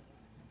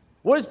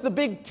 What's the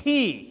big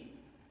T?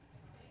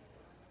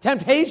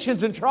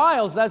 Temptations and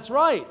trials, that's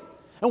right.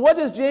 And what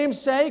does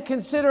James say?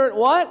 Consider it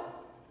what?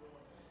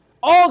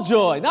 All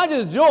joy. Not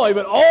just joy,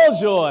 but all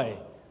joy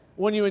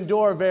when you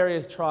endure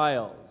various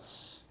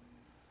trials.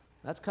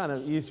 That's kind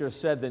of easier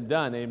said than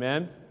done,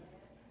 amen?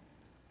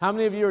 How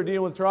many of you are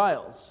dealing with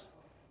trials?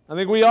 I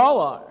think we all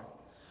are.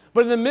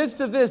 But in the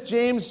midst of this,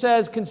 James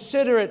says,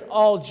 consider it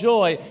all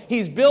joy.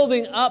 He's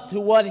building up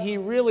to what he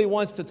really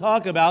wants to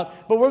talk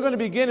about. But we're going to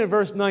begin in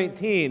verse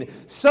 19.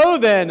 So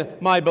then,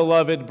 my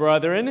beloved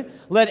brethren,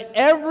 let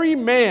every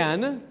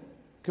man,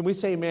 can we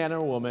say man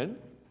or woman,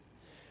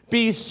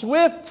 be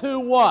swift to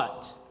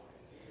what?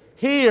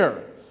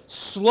 Hear,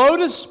 slow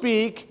to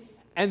speak,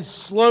 and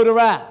slow to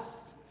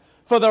wrath.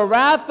 For the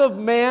wrath of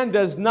man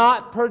does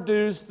not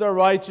produce the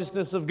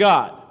righteousness of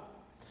God.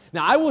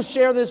 Now, I will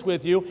share this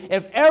with you.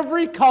 If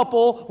every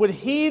couple would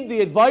heed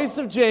the advice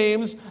of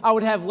James, I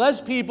would have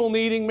less people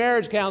needing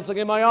marriage counseling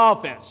in my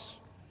office.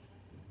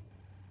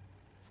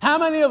 How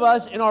many of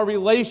us in our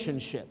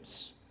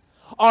relationships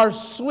are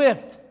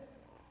swift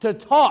to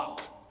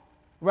talk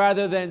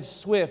rather than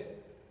swift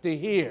to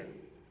hear?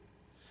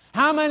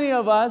 How many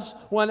of us,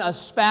 when a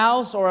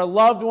spouse or a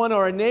loved one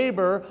or a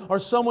neighbor or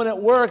someone at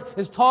work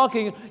is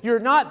talking, you're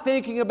not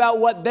thinking about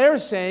what they're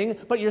saying,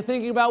 but you're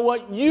thinking about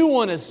what you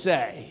want to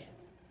say?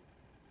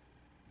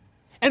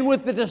 And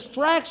with the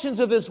distractions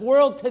of this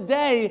world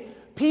today,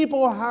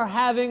 people are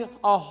having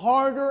a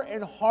harder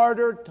and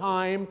harder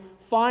time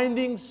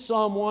finding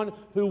someone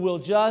who will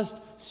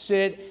just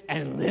sit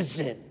and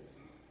listen.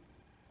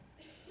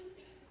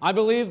 I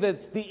believe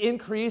that the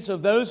increase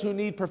of those who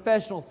need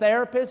professional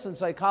therapists and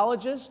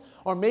psychologists,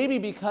 or maybe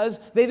because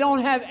they don't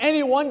have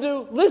anyone to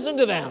listen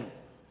to them.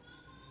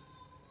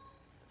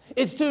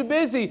 It's too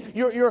busy.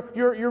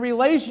 Your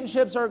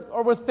relationships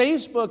are with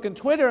Facebook and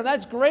Twitter, and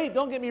that's great,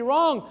 don't get me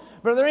wrong,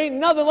 but there ain't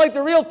nothing like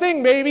the real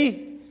thing,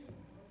 baby.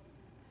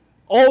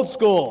 Old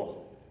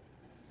school.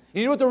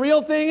 You know what the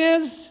real thing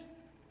is?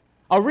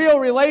 A real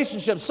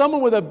relationship,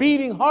 someone with a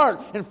beating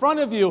heart in front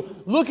of you,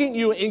 looking at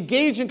you,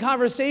 engaged in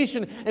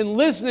conversation, and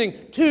listening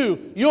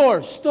to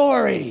your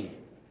story.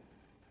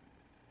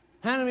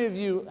 How many of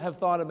you have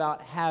thought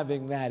about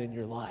having that in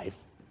your life?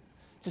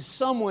 Just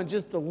someone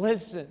just to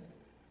listen.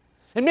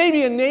 And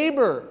maybe a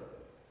neighbor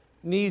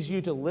needs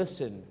you to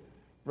listen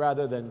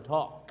rather than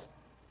talk.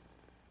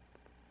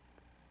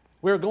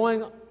 We're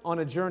going on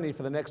a journey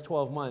for the next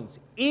 12 months.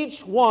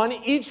 Each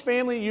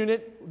family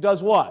unit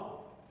does what?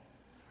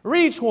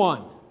 Reach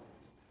one.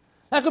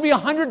 That could be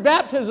 100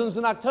 baptisms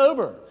in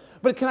October.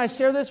 But can I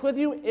share this with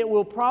you? It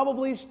will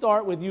probably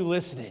start with you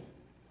listening.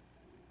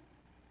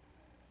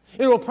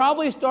 It will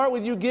probably start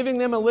with you giving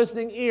them a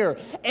listening ear.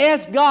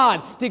 Ask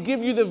God to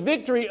give you the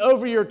victory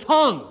over your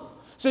tongue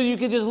so you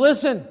can just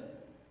listen.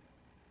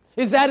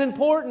 Is that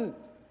important?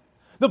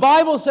 The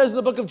Bible says in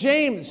the book of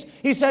James,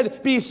 he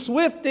said, be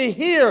swift to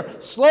hear,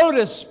 slow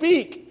to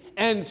speak,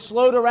 and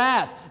slow to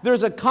wrath.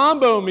 There's a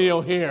combo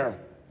meal here.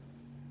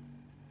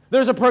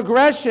 There's a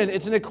progression.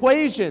 It's an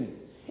equation.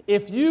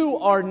 If you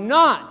are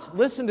not,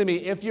 listen to me,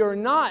 if you're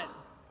not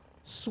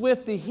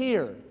swift to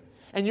hear,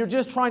 and you're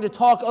just trying to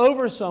talk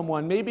over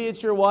someone, maybe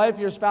it's your wife,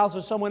 your spouse,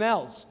 or someone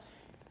else,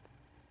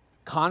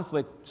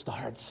 conflict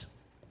starts.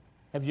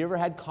 Have you ever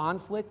had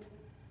conflict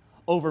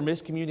over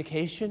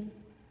miscommunication?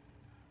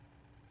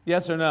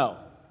 Yes or no?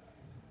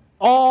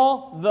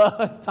 All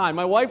the time.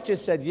 My wife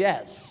just said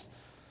yes.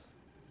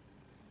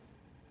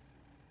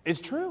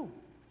 It's true.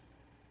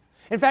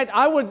 In fact,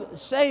 I would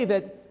say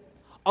that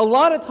a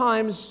lot of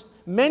times,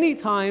 many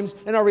times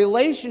in our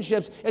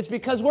relationships, it's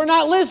because we're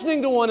not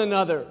listening to one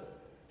another.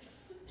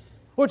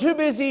 We're too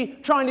busy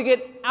trying to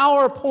get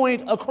our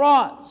point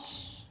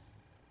across.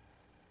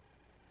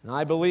 And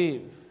I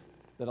believe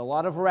that a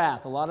lot of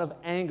wrath, a lot of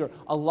anger,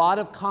 a lot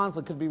of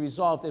conflict could be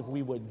resolved if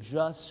we would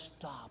just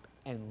stop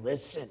and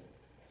listen.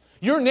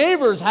 Your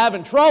neighbor's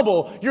having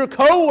trouble. Your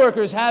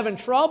coworker's having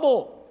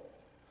trouble.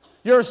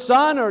 Your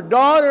son or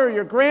daughter,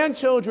 your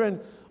grandchildren,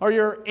 or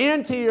your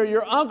auntie or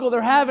your uncle,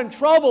 they're having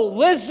trouble.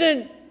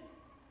 Listen.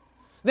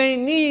 They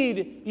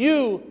need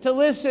you to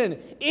listen,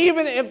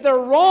 even if they're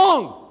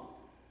wrong.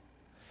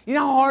 You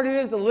know how hard it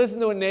is to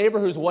listen to a neighbor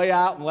who's way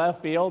out in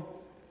left field?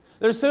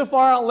 They're so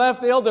far out in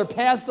left field, they're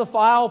past the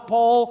foul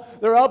pole,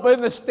 they're up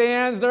in the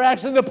stands, they're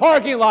actually in the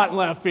parking lot in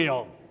left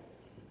field.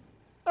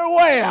 They're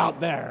way out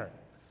there.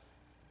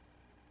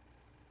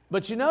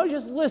 But you know,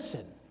 just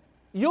listen.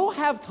 You'll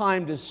have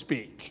time to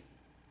speak.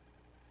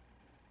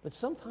 But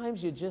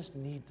sometimes you just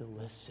need to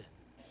listen.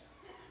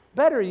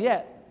 Better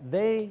yet,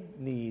 they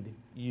need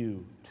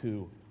you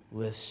to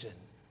listen.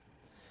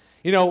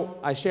 You know,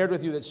 I shared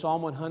with you that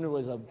Psalm 100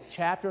 was a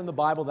chapter in the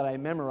Bible that I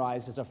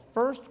memorized as a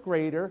first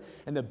grader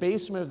in the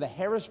basement of the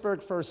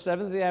Harrisburg First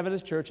Seventh-day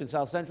Adventist Church in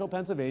South Central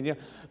Pennsylvania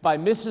by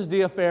Mrs.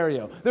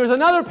 Diafario. There's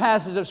another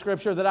passage of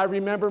Scripture that I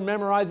remember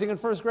memorizing in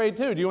first grade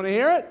too. Do you want to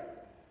hear it?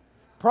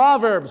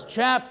 Proverbs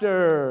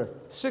chapter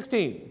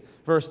 16.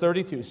 Verse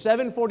 32,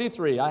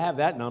 743, I have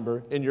that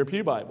number in your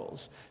pew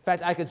Bibles. In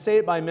fact, I could say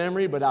it by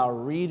memory, but I'll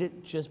read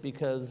it just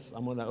because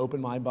I'm going to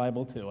open my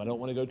Bible too. I don't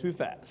want to go too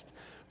fast.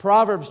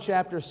 Proverbs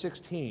chapter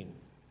 16.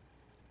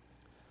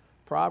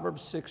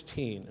 Proverbs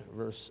 16,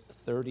 verse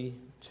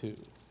 32.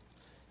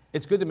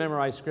 It's good to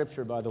memorize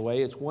Scripture, by the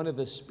way. It's one of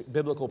the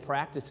biblical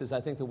practices I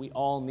think that we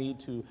all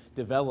need to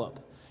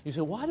develop. You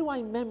say, why do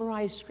I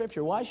memorize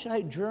Scripture? Why should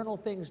I journal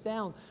things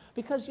down?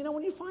 Because, you know,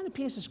 when you find a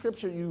piece of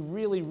Scripture you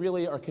really,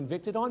 really are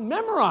convicted on,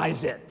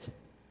 memorize it.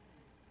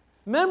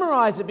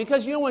 Memorize it,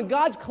 because, you know, when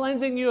God's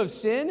cleansing you of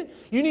sin,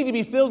 you need to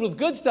be filled with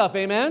good stuff,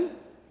 amen?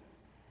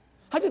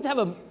 How do you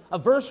have a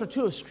verse or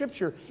two of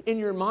Scripture in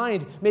your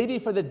mind, maybe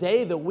for the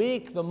day, the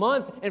week, the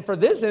month? And for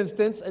this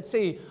instance, let's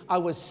see, I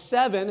was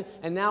 7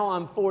 and now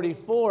I'm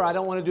 44. I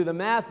don't want to do the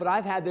math, but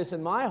I've had this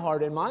in my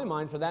heart, in my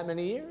mind for that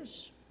many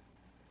years.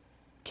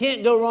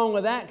 Can't go wrong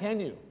with that, can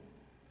you?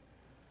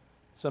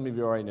 Some of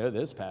you already know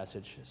this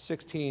passage,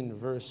 16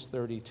 verse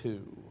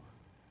 32.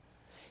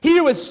 He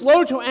who is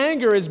slow to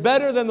anger is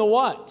better than the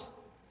what?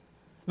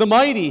 The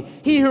mighty.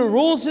 He who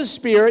rules his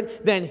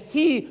spirit than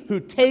he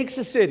who takes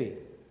a city.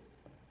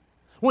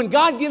 When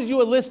God gives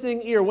you a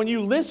listening ear, when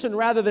you listen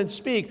rather than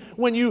speak,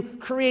 when you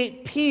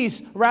create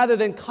peace rather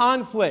than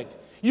conflict,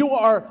 you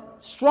are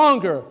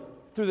stronger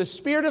through the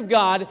Spirit of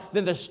God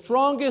than the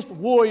strongest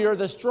warrior,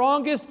 the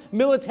strongest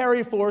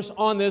military force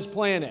on this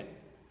planet.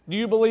 Do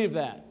you believe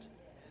that?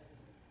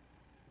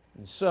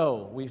 And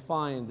so we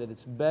find that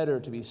it's better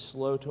to be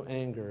slow to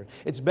anger.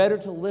 It's better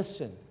to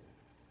listen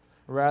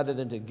rather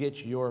than to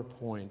get your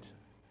point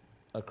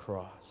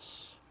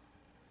across.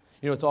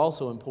 You know, it's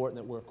also important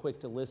that we're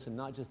quick to listen,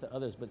 not just to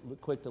others, but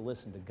quick to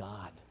listen to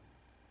God.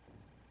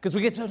 Because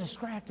we get so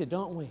distracted,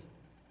 don't we?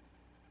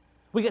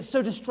 We get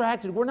so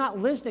distracted. We're not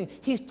listening.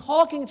 He's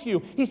talking to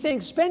you. He's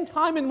saying, spend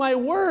time in my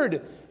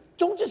word.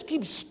 Don't just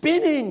keep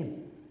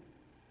spinning.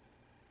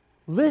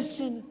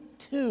 Listen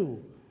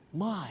to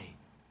my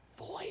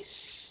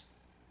voice.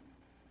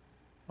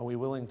 Are we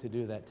willing to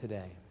do that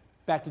today?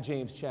 Back to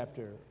James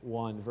chapter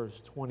 1,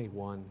 verse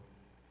 21.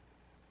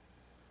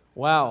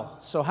 Wow.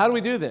 So how do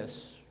we do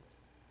this?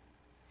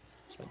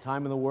 Spend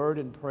time in the Word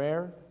and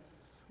prayer.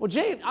 Well,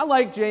 James, I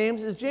like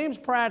James. Is James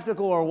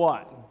practical or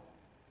what?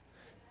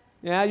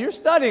 Yeah, you're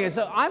studying it.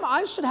 So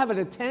I should have an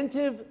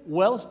attentive,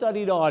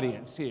 well-studied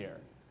audience here.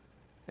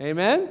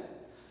 Amen?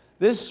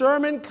 This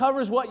sermon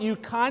covers what you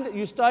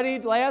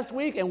studied last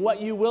week and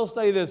what you will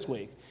study this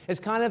week.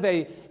 It's kind of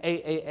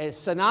a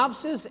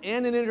synopsis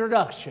and an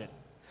introduction.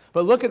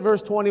 But look at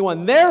verse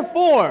 21.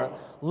 Therefore,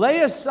 lay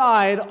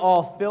aside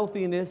all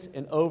filthiness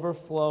and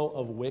overflow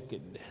of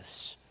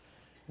wickedness,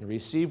 and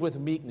receive with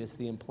meekness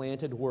the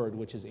implanted word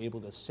which is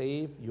able to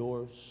save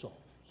your souls.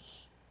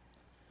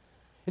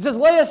 It says,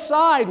 lay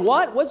aside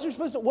what?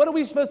 What are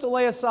we supposed to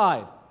lay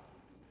aside?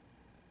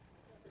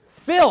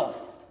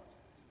 Filth.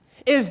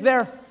 Is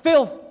there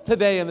filth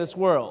today in this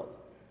world?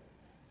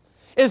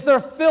 Is there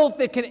filth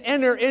that can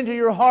enter into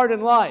your heart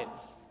and life?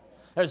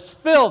 There's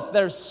filth,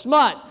 there's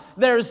smut,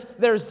 there's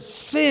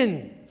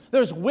sin,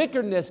 there's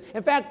wickedness.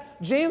 In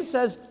fact, James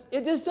says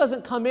it just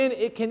doesn't come in,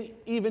 it can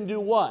even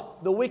do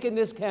what? The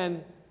wickedness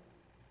can,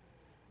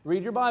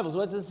 read your Bibles,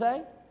 what does it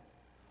say?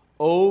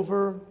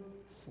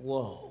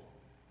 Overflow.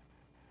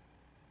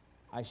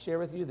 I share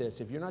with you this,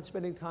 if you're not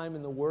spending time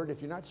in the Word,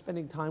 if you're not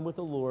spending time with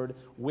the Lord,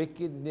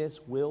 wickedness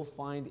will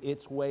find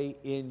its way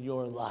in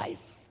your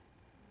life.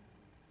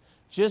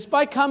 Just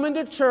by coming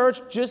to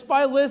church, just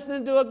by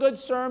listening to a good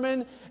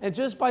sermon, and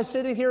just by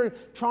sitting here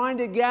trying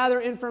to gather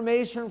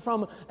information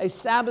from a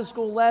Sabbath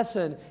school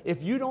lesson,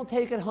 if you don't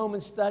take it home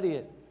and study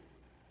it,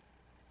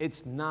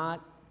 it's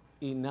not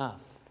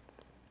enough.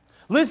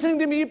 Listening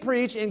to me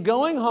preach and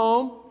going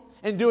home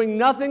and doing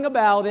nothing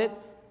about it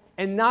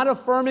and not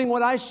affirming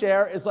what I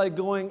share is like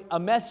a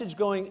message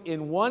going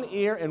in one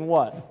ear and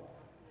what?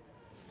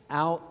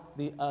 Out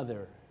the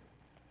other.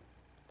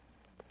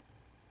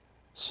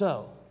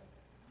 So,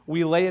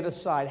 we lay it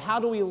aside. How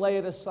do we lay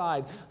it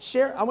aside?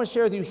 I want to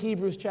share with you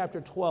Hebrews chapter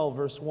 12,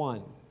 verse 1.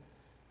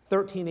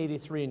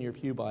 1383 in your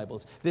pew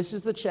Bibles. This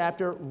is the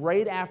chapter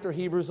right after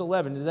Hebrews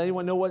 11. Does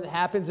anyone know what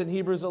happens in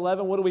Hebrews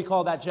 11? What do we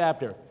call that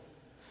chapter?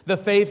 The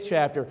faith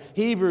chapter.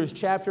 Hebrews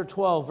chapter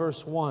 12,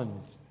 verse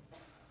 1.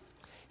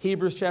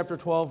 Hebrews chapter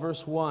 12,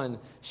 verse 1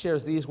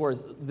 shares these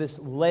words, this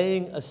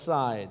laying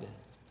aside.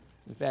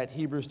 In fact,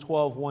 Hebrews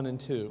 12, 1 and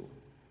 2.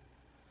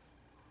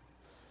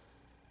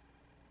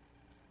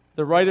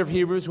 The writer of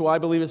Hebrews, who I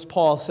believe is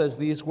Paul, says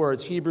these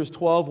words, Hebrews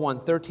 12, 1,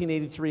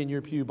 1383 in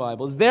your pew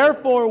Bibles.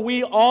 Therefore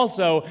we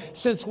also,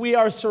 since we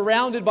are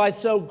surrounded by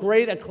so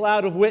great a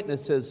cloud of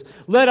witnesses,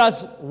 let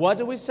us, what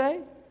do we say?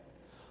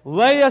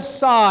 Lay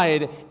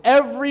aside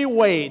every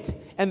weight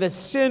and the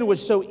sin which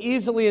so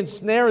easily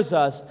ensnares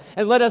us,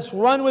 and let us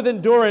run with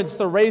endurance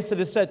the race that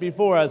is set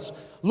before us,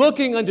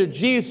 looking unto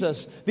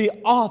Jesus, the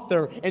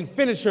author and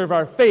finisher of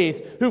our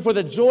faith, who for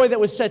the joy that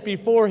was set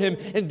before him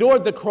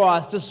endured the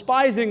cross,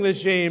 despising the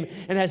shame,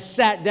 and has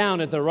sat down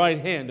at the right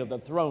hand of the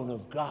throne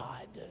of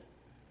God.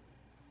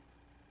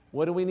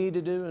 What do we need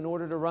to do in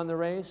order to run the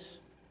race?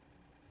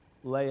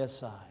 Lay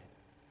aside.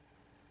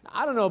 Now,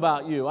 I don't know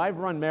about you. I've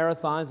run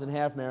marathons and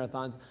half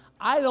marathons.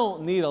 I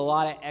don't need a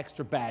lot of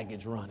extra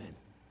baggage running.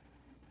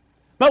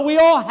 But we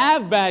all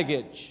have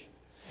baggage.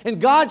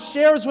 And God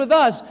shares with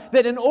us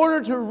that in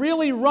order to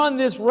really run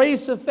this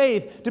race of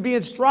faith, to be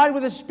in stride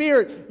with the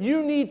Spirit,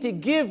 you need to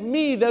give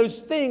me those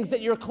things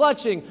that you're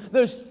clutching,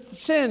 those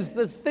sins,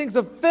 the things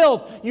of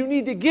filth. You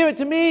need to give it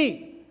to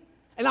me.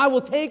 And I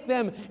will take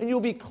them, and you'll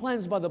be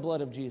cleansed by the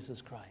blood of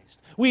Jesus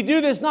Christ. We do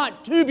this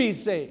not to be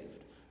saved,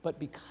 but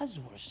because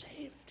we're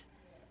saved.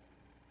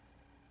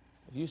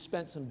 Have you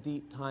spent some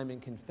deep time in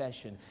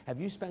confession? Have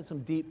you spent some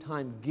deep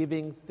time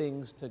giving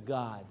things to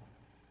God?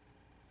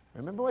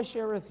 Remember what I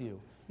share with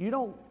you. You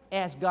don't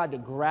ask God to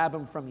grab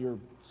them from your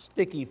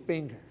sticky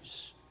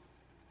fingers.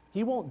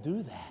 He won't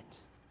do that.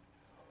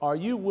 Are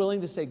you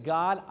willing to say,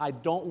 God, I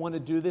don't want to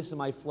do this in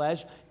my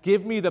flesh.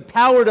 Give me the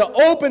power to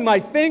open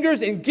my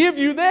fingers and give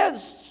you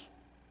this.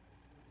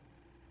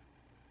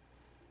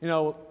 You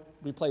know,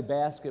 we play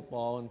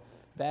basketball, and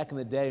back in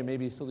the day,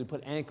 maybe still we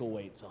put ankle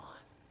weights on.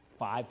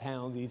 5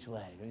 pounds each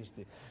leg.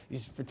 You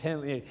used to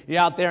pretend you're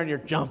out there and you're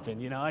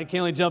jumping. You know, I can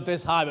only jump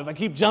this high, but if I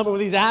keep jumping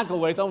with these ankle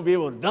weights, I'm going to be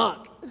able to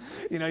dunk.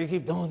 You know, you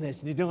keep doing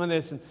this and you're doing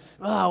this, and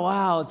oh,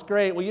 wow, it's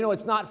great. Well, you know,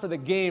 it's not for the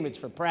game, it's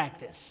for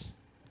practice.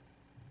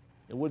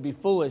 It would be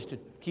foolish to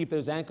keep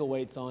those ankle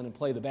weights on and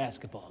play the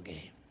basketball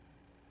game.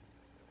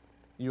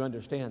 You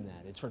understand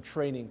that. It's for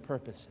training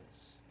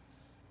purposes.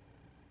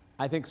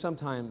 I think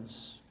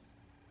sometimes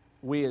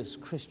we as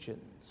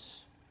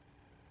Christians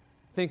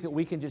think that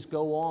we can just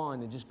go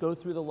on and just go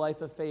through the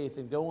life of faith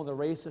and go on the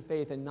race of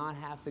faith and not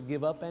have to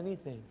give up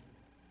anything,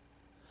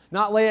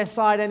 not lay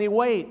aside any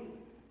weight.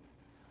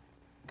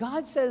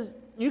 God says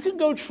you can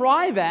go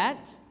try that,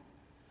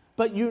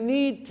 but you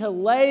need to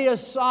lay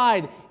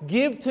aside,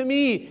 give to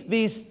me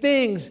these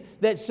things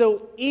that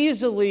so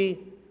easily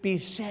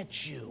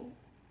beset you.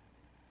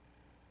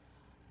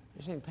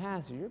 You're saying,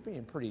 Pastor, you're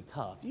being pretty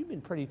tough. You've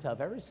been pretty tough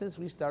ever since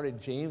we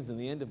started James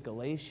and the end of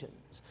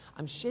Galatians.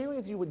 I'm sharing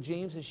with you what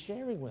James is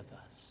sharing with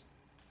us.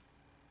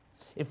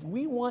 If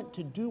we want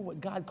to do what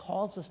God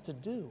calls us to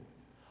do,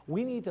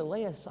 we need to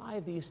lay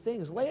aside these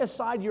things. Lay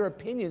aside your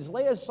opinions.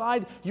 Lay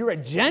aside your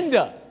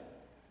agenda.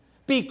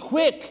 Be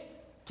quick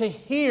to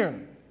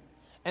hear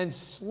and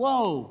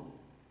slow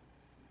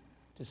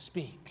to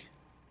speak.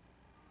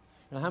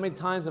 You know, how many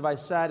times have I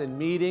sat in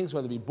meetings,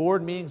 whether it be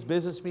board meetings,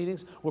 business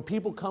meetings, where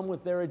people come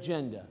with their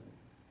agenda,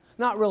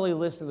 not really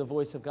listening to the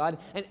voice of God,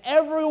 and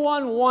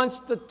everyone wants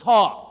to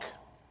talk.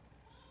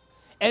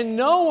 And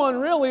no one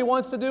really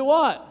wants to do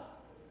what?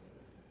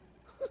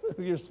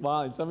 You're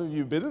smiling. Some of you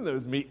have been in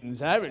those meetings,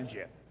 haven't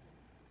you?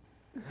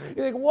 You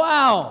think,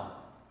 wow.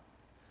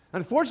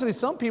 Unfortunately,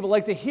 some people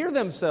like to hear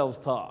themselves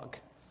talk.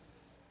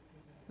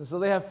 And so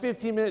they have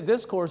 15-minute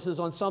discourses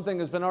on something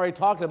that's been already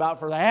talked about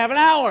for half an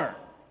hour.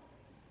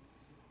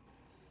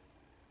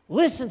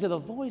 Listen to the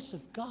voice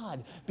of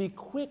God. Be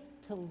quick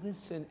to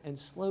listen and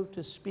slow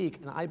to speak.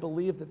 And I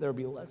believe that there will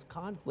be less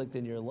conflict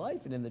in your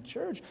life and in the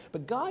church.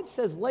 But God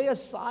says, lay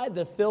aside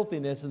the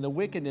filthiness and the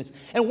wickedness.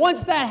 And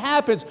once that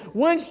happens,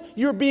 once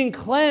you're being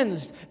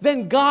cleansed,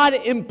 then God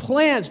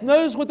implants.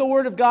 Notice what the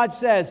Word of God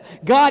says.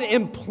 God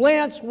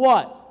implants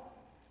what?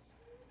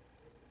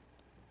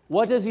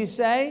 What does He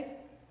say?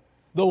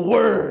 The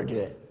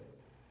Word.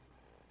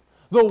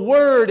 The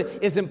Word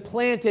is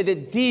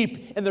implanted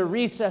deep in the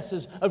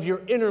recesses of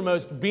your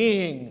innermost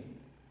being.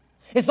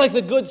 It's like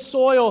the good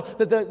soil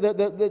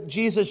that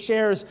Jesus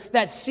shares.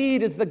 That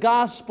seed is the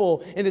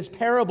gospel in His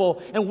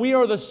parable, and we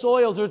are the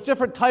soils. There's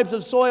different types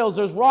of soils.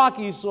 There's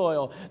rocky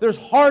soil. There's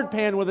hard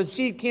pan where the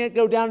seed can't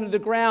go down into the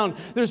ground.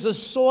 There's the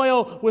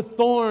soil with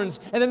thorns,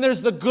 and then there's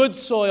the good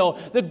soil.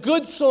 The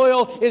good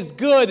soil is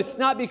good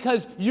not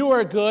because you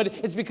are good.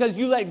 It's because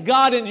you let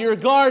God into your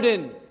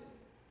garden.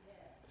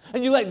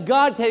 And you let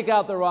God take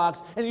out the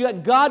rocks, and you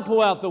let God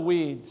pull out the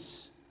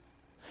weeds.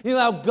 You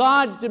allow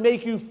God to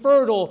make you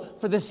fertile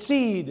for the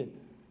seed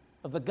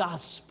of the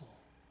gospel.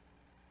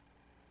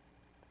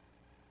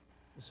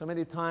 So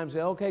many times,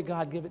 okay,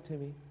 God, give it to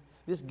me.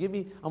 Just give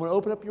me, I'm going to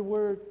open up your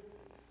word.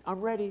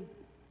 I'm ready.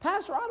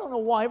 Pastor, I don't know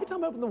why. Every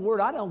time I open the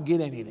word, I don't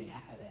get anything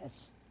out of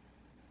this.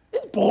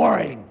 It's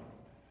boring.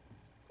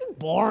 It's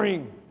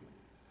boring.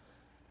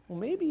 Well,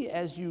 maybe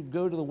as you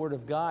go to the word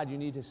of God, you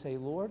need to say,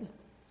 Lord,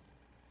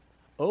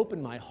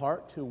 open my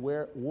heart to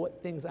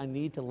what things I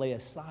need to lay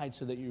aside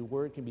so that your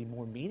word can be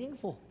more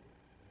meaningful.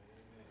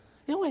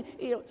 You know,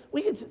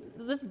 let's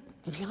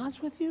be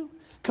honest with you,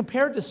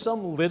 compared to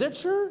some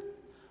literature,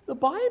 the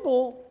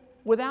Bible,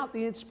 without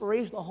the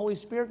inspiration of the Holy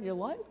Spirit in your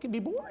life, can be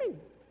boring.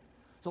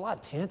 There's a lot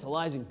of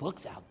tantalizing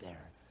books out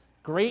there.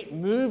 Great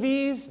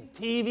movies,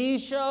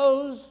 TV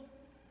shows.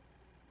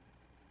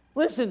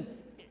 Listen,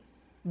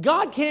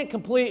 God can't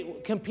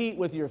compete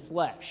with your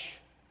flesh.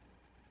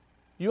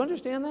 You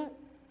understand that?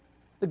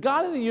 The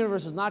God of the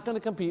universe is not going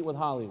to compete with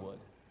Hollywood.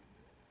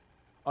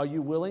 Are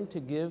you willing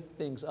to give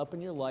things up in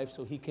your life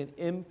so He can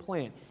to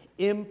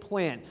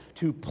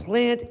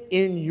plant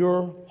in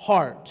your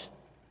heart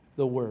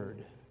the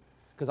Word?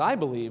 Because I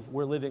believe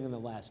we're living in the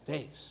last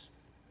days.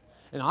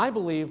 And I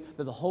believe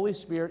that the Holy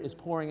Spirit is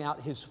pouring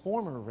out His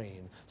former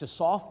rain to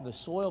soften the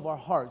soil of our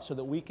hearts so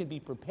that we can be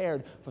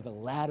prepared for the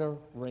latter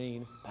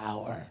rain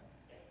power.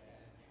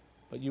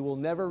 But you will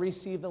never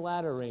receive the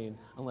latter rain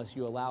unless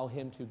you allow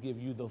Him to give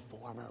you the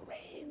former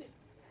rain.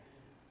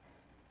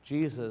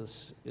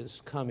 Jesus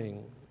is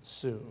coming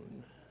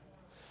soon.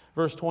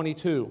 Verse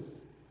 22,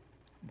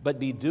 but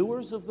be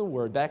doers of the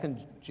word. Back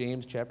in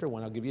James chapter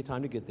 1, I'll give you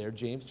time to get there.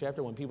 James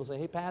chapter 1, people say,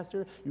 hey,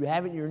 Pastor, you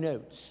have it in your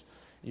notes.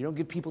 You don't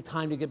give people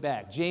time to get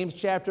back. James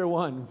chapter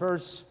 1,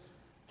 verse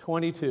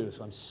 22.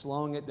 So I'm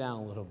slowing it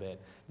down a little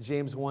bit.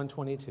 James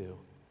 1:22.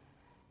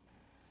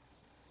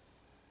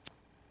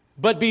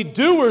 But be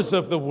doers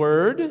of the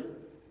word,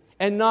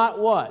 and not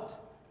what?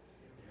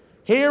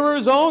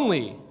 Hearers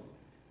only,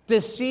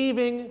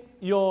 deceiving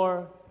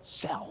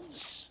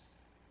yourselves.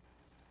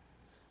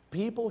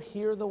 People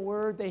hear the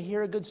word. They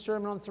hear a good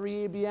sermon on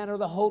 3ABN or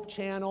the Hope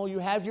Channel. You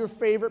have your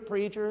favorite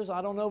preachers.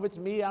 I don't know if it's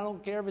me. I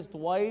don't care if it's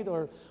Dwight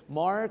or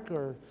Mark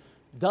or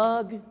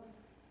Doug.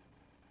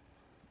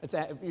 If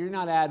you're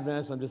not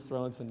Adventist, I'm just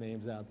throwing some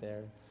names out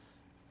there.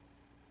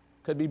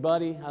 Could be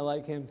Buddy. I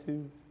like him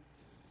too.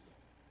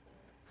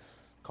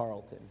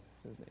 Carlton,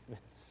 his name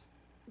is.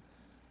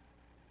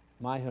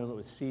 My home, it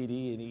was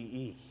CD and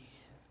EE.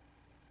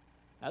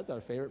 That's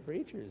our favorite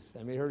preachers.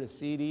 Have you heard of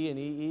CD and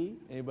EE?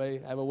 Anybody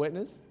have a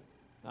witness?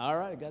 All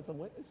right, I got some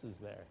witnesses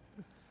there.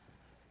 But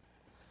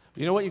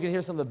you know what? You can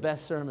hear some of the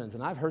best sermons,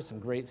 and I've heard some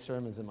great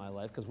sermons in my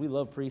life because we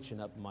love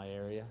preaching up in my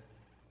area.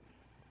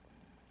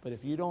 But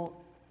if you don't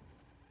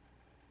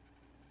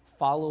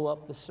follow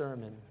up the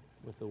sermon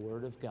with the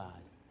Word of God,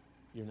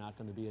 you're not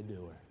going to be a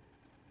doer.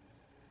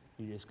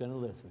 You're just going to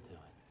listen to it.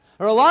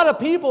 There are a lot of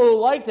people who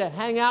like to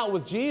hang out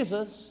with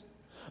Jesus.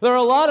 There are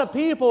a lot of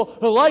people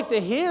who like to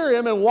hear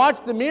Him and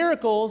watch the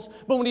miracles,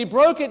 but when He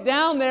broke it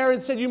down there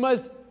and said, you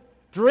must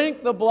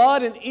drink the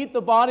blood and eat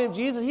the body of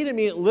Jesus, He didn't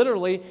mean it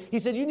literally. He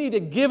said, you need to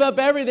give up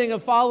everything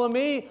and follow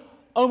me.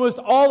 Almost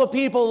all the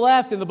people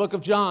left in the book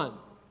of John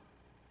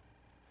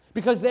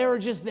because they were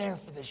just there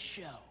for the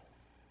show.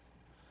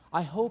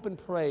 I hope and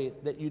pray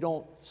that you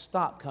don't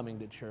stop coming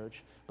to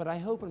church, but I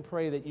hope and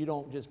pray that you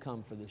don't just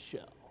come for the show.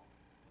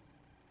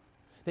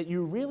 That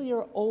you really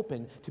are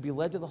open to be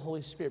led to the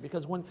Holy Spirit.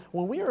 Because when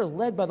we are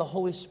led by the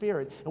Holy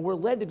Spirit and we're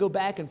led to go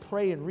back and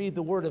pray and read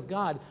the Word of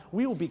God,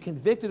 we will be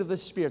convicted of the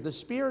Spirit. The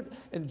Spirit,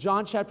 in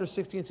John chapter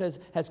 16 says,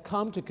 has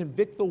come to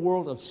convict the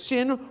world of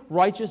sin,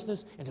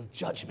 righteousness, and of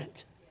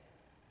judgment.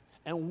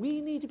 And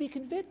we need to be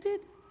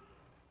convicted.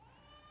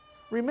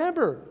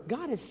 Remember,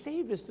 God has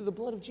saved us through the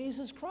blood of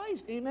Jesus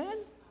Christ. Amen?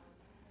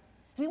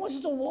 And He wants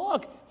us to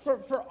walk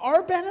for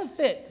our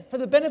benefit, for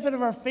the benefit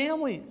of our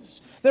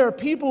families. There are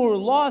people who are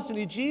lost and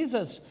need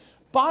Jesus.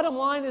 Bottom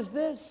line is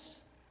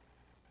this.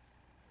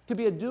 To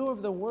be a doer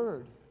of the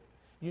Word,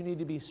 you need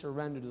to be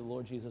surrendered to the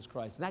Lord Jesus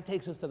Christ. And that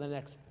takes us to the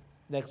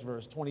next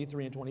verse,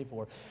 23 and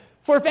 24.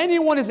 For if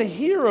anyone is a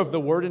hearer of the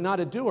Word and not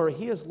a doer,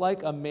 he is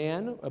like a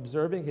man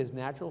observing his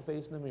natural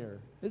face in the mirror.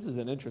 This is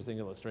an interesting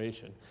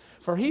illustration.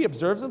 For he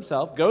observes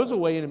himself, goes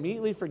away, and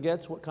immediately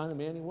forgets what kind of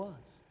man he was.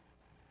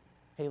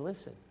 Hey,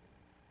 listen.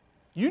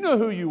 You know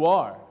who you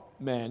are,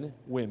 men,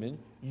 women.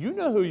 You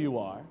know who you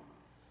are.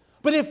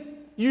 But if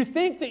you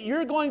think that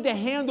you're going to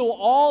handle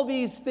all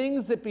these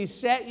things that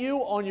beset you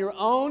on your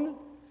own,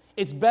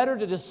 it's better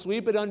to just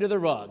sweep it under the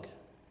rug.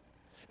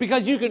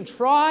 Because you can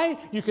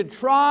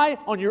try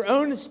on your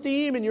own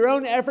steam and your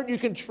own effort, you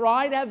can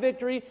try to have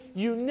victory.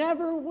 You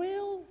never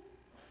will.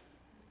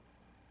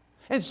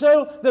 And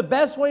so the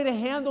best way to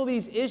handle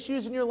these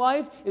issues in your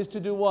life is to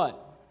do what?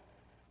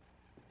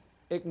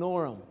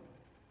 Ignore them.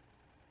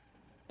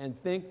 And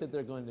think that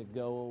they're going to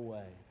go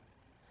away.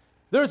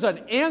 There's an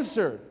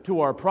answer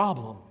to our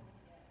problem.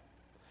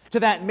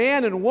 To that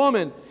man and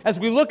woman, as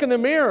we look in the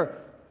mirror,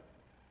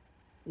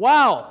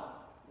 wow,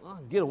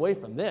 get away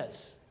from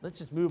this. Let's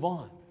just move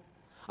on.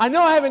 I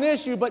know I have an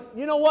issue, but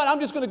you know what? I'm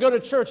just going to go to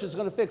church. It's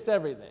going to fix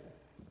everything.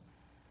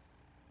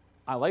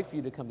 I like for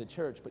you to come to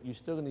church, but you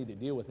still need to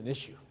deal with an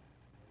issue.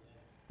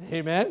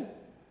 Amen?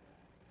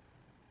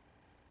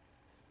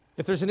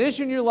 If there's an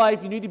issue in your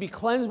life, you need to be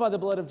cleansed by the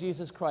blood of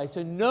Jesus Christ.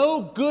 And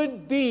no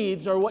good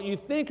deeds or what you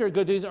think are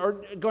good deeds are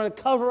going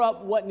to cover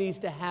up what needs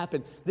to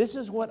happen. This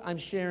is what I'm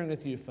sharing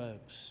with you,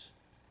 folks.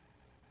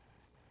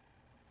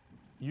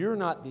 You're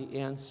not the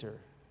answer.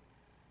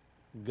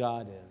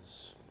 God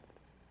is.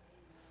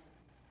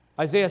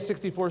 Isaiah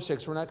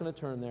 64:6, we're not going to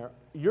turn there.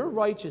 Your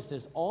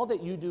righteousness, all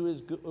that you do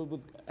is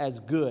as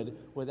good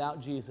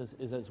without Jesus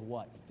is as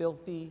what?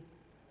 Filthy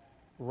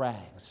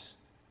rags.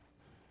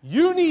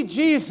 You need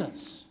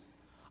Jesus.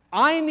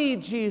 I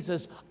need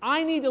Jesus.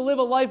 I need to live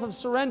a life of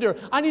surrender.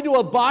 I need to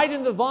abide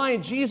in the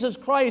vine, Jesus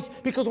Christ,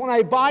 because when I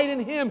abide in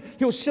Him,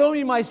 He'll show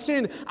me my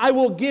sin. I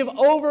will give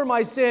over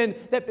my sin,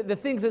 the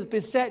things that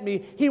beset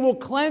me. He will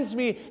cleanse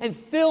me and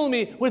fill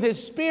me with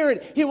His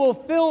Spirit. He will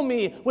fill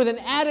me with an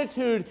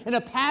attitude and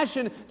a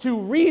passion to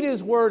read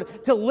His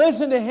Word, to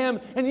listen to Him,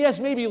 and yes,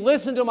 maybe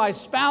listen to my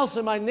spouse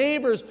and my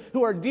neighbors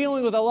who are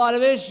dealing with a lot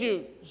of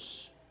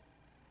issues.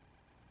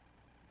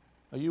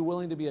 Are you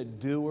willing to be a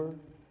doer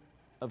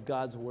of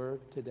God's Word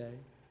today?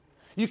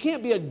 You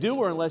can't be a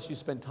doer unless you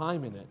spend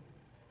time in it.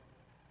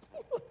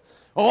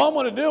 Oh, I'm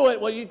going to do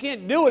it. Well, you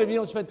can't do it if you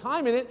don't spend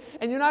time in it,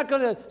 and you're not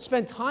going to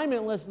spend time in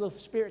it unless the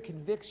Spirit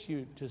convicts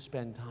you to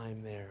spend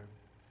time there.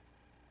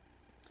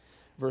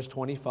 Verse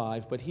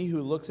 25, but he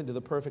who looks into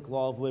the perfect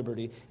law of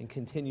liberty and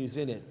continues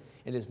in it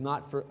and is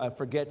not a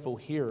forgetful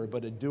hearer,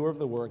 but a doer of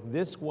the work,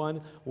 this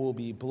one will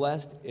be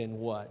blessed in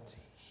what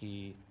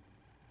he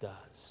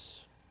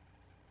does.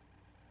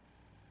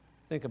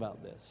 Think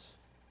about this.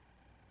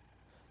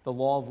 The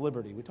law of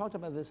liberty. We talked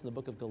about this in the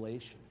book of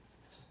Galatians.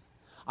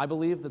 I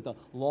believe that the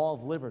law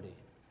of liberty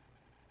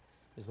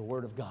is the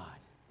Word of God.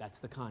 That's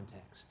the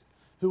context.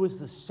 Who is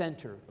the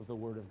center of the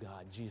Word of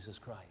God? Jesus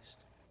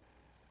Christ.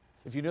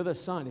 If you know the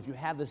Son, if you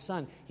have the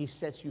Son, He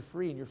sets you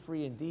free, and you're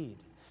free indeed.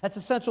 That's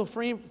a central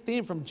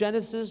theme from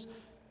Genesis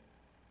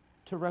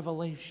to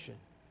Revelation.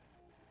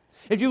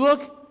 If you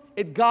look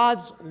at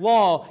God's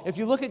law, if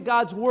you look at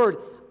God's Word,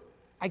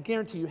 I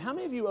guarantee you, how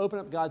many of you open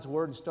up God's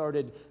Word and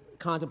started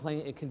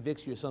contemplating it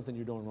convicts you of something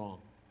you're doing wrong?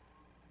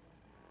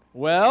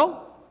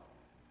 Well,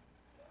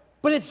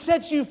 but it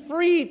sets you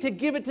free to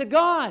give it to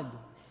God.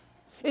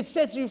 It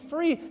sets you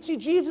free. See,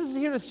 Jesus is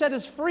here to set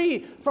us free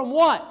from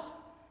what?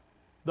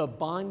 The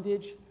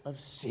bondage of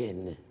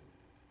sin.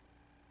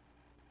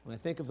 When I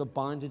think of the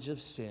bondage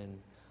of sin,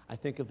 I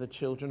think of the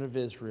children of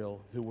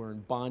Israel who were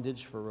in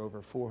bondage for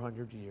over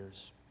 400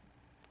 years.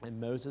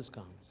 And Moses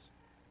comes.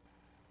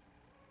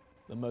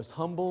 The most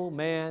humble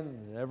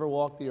man that ever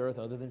walked the earth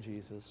other than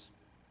Jesus.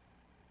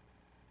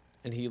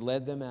 And he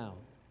led them out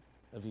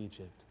of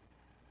Egypt,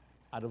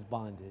 out of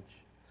bondage.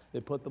 They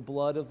put the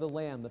blood of the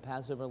lamb, the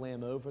Passover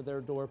lamb, over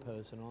their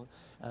doorposts and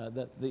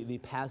on the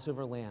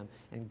Passover lamb,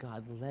 and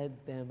God led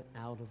them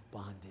out of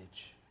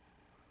bondage.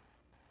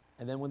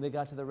 And then when they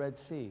got to the Red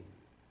Sea,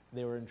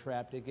 they were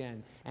entrapped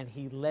again, and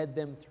he led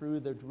them through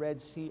the Red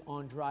Sea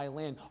on dry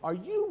land. Are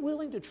you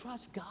willing to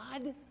trust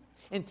God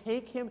and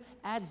take him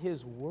at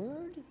his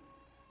word?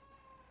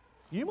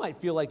 You might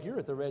feel like you're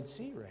at the Red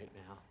Sea right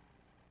now,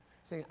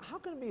 saying, how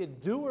can I be a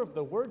doer of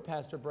the word,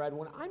 Pastor Brad,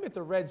 when I'm at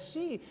the Red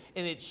Sea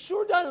and it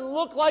sure doesn't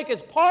look like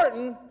it's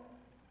parting?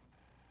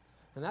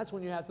 And that's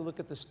when you have to look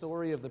at the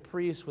story of the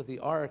priests with the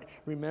ark.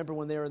 Remember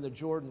when they were in the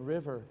Jordan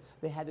River,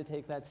 they had to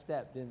take that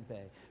step, didn't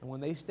they? And when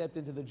they stepped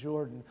into the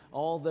Jordan,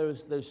 all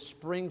those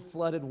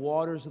spring-flooded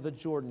waters of the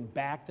Jordan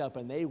backed up,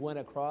 and they went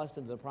across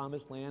into the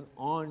promised land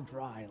on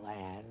dry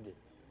land.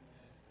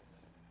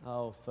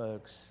 Oh,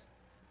 folks,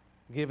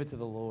 give it to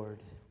the Lord.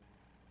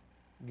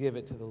 Give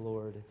it to the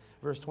Lord.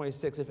 Verse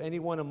 26, if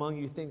anyone among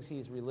you thinks he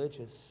is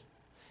religious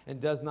and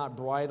does not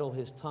bridle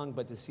his tongue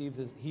but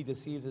he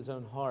deceives his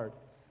own heart,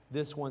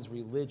 this one's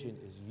religion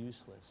is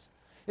useless.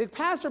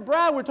 Pastor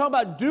Brad, we're talking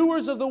about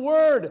doers of the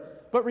word.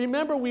 But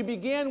remember, we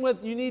began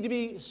with you need to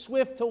be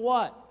swift to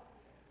what?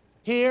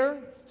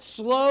 Hear,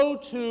 slow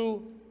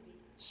to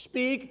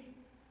speak,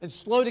 and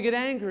slow to get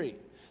angry.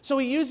 So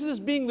he uses this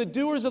being the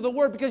doers of the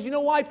word because you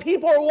know why?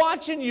 People are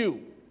watching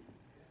you.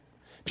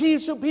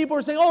 People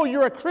are saying, oh,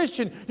 you're a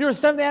Christian. You're a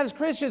Seventh-day Adventist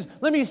Christian.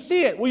 Let me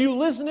see it. Will you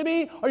listen to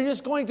me? Or are you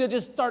just going to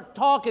just start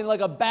talking like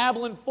a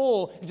babbling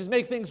fool and just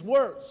make things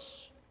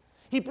worse?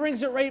 He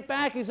brings it right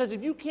back. He says,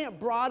 if you can't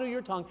bridle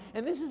your tongue,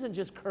 and this isn't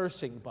just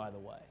cursing, by the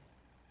way.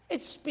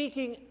 It's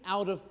speaking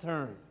out of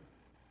turn.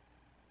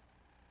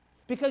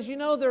 Because you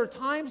know there are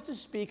times to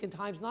speak and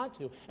times not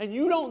to. And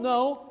you don't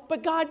know,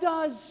 but God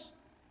does.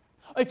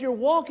 If you're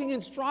walking in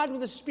stride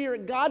with the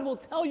Spirit, God will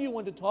tell you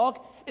when to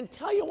talk and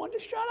tell you when to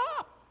shut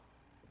up.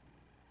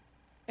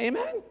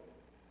 Amen?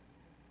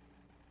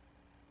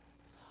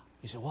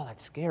 You say, well,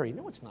 that's scary.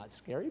 No, it's not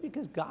scary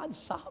because God's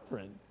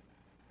sovereign.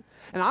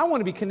 And I want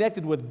to be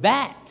connected with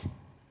that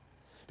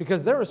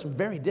because there are some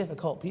very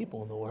difficult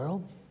people in the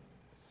world.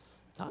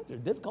 Sometimes there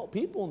are difficult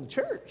people in the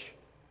church.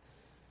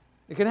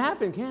 It can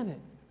happen, can't it?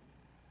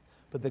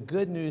 But the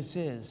good news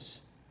is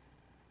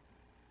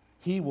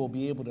he will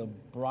be able to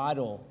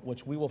bridle,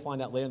 which we will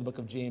find out later in the book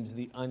of James,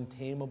 the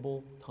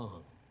untamable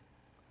tongue.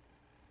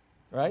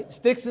 Right?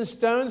 Sticks and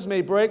stones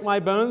may break my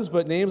bones,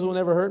 but names will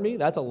never hurt me.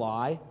 That's a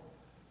lie.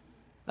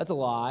 That's a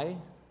lie.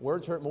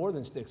 Words hurt more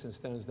than sticks and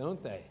stones,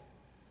 don't they?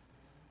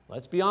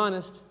 Let's be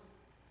honest.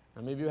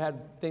 How many of you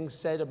had things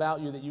said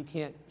about you that you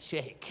can't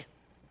shake?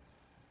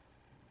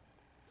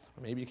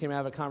 Or maybe you came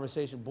out of a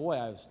conversation, boy,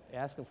 I was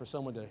asking for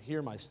someone to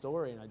hear my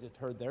story, and I just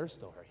heard their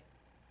story.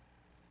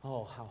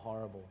 Oh, how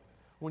horrible.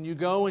 When you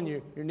go and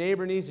your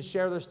neighbor needs to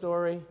share their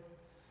story, and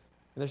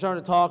they're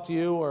starting to talk to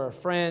you or a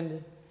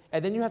friend,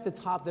 and then you have to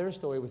top their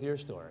story with your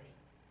story.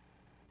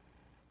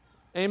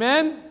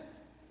 Amen?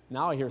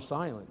 Now I hear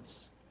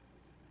silence.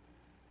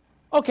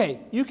 Okay,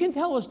 you can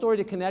tell a story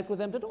to connect with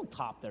them, but don't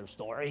top their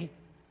story.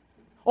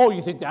 Oh,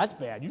 you think that's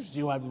bad? You should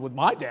see what happened with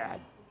my dad.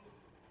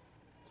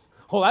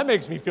 Oh, that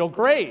makes me feel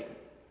great.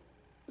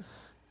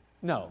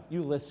 No,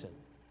 you listen.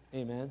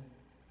 Amen?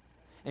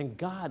 And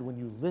God, when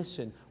you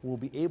listen, will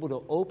be able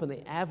to open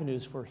the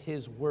avenues for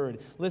his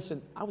word.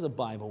 Listen, I was a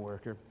Bible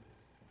worker.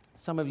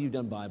 Some of you have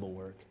done Bible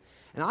work.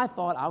 And I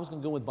thought I was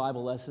going to go with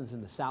Bible lessons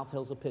in the South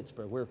Hills of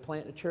Pittsburgh. We were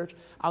planting a church.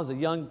 I was a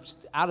young,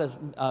 out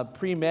of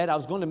pre-med. I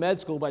was going to med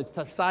school, but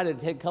I decided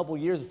to take a couple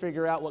years to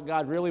figure out what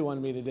God really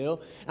wanted me to do.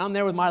 And I'm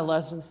there with my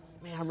lessons.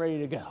 Man, I'm ready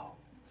to go.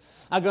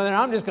 I go there,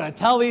 I'm just going to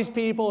tell these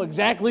people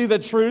exactly the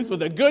truth with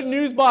the Good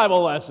News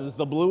Bible lessons,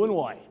 the blue and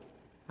white.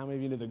 How many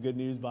of you know the Good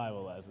News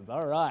Bible lessons?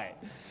 All right.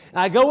 And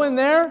I go in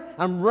there.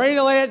 I'm ready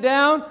to lay it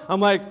down. I'm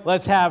like,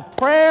 let's have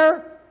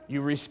prayer.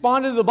 You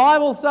responded to the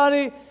Bible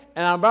study.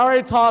 And I'm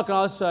already talking,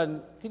 all of a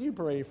sudden, can you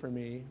pray for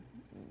me?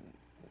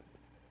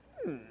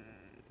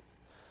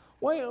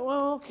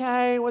 Well,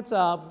 okay, what's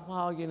up?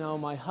 Well, you know,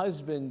 my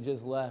husband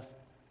just left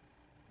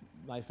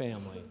my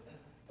family.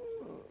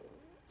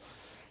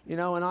 You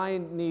know, and I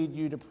need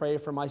you to pray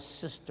for my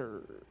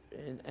sister.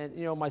 And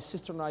you know, my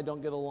sister and I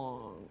don't get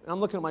along. And I'm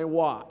looking at my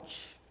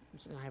watch. I'm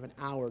saying I have an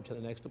hour to the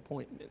next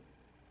appointment.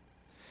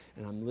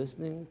 And I'm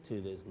listening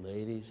to this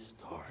lady's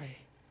story.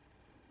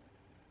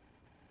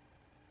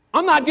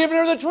 I'm not giving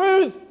her the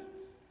truth.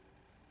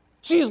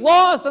 She's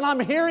lost and I'm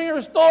hearing her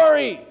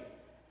story.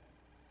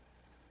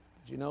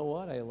 But you know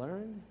what I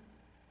learned?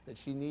 That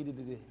she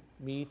needed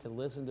me to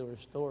listen to her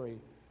story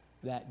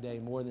that day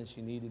more than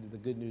she needed the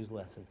good news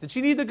lessons. Did she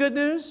need the good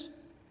news?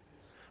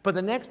 But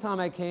the next time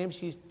I came,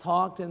 she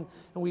talked and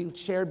we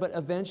shared, but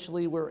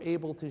eventually we're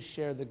able to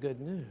share the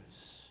good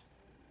news.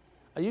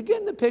 Are you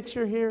getting the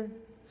picture here?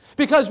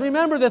 Because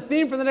remember, the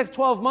theme for the next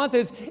 12 months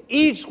is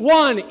each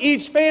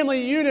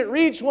family unit,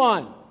 reach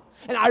one.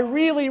 And I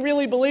really,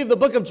 really believe the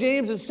book of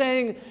James is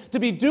saying to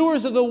be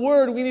doers of the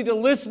word, we need to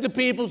listen to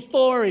people's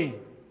story.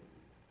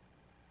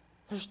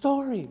 Their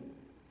story.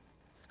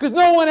 because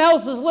no one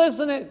else is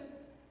listening.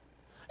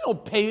 You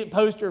don't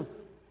post your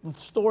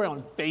story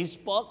on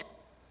Facebook.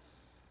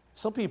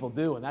 Some people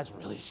do, and that's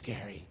really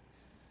scary.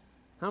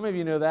 How many of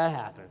you know that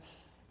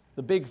happens?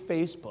 The big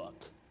Facebook.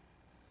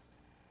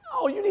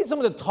 Oh, you need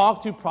someone to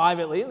talk to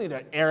privately. You don't need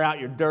to air out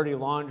your dirty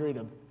laundry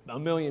to a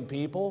million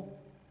people.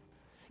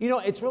 You know,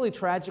 it's really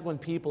tragic when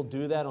people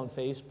do that on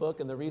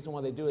Facebook, and the reason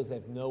why they do it is they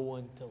have no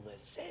one to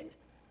listen.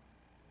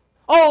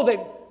 Oh,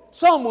 that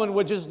someone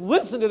would just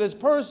listen to this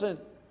person,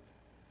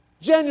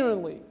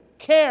 genuinely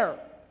care,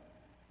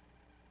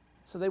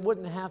 so they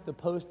wouldn't have to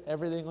post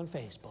everything on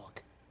Facebook.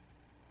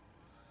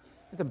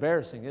 It's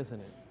embarrassing, isn't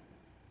it?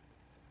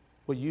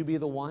 Will you be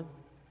the one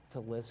to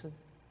listen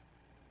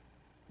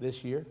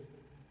this year?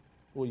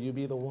 Will you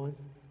be the one?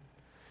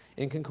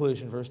 In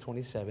conclusion, verse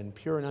 27,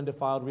 pure and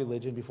undefiled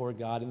religion before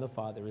God and the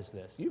Father is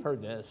this. You've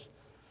heard this.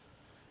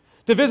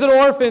 To visit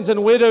orphans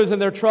and widows in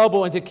their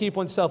trouble and to keep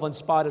oneself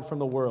unspotted from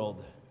the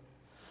world.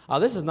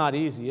 This is not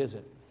easy, is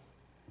it?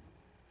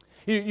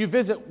 You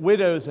visit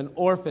widows and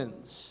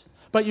orphans,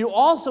 but you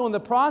also, in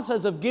the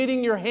process of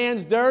getting your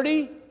hands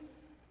dirty,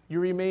 you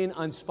remain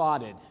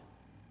unspotted.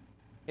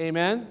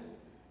 Amen?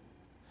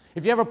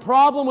 If you have a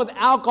problem with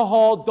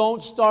alcohol,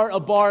 don't start a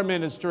bar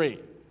ministry.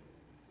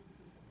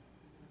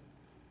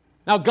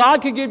 Now,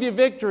 God can give you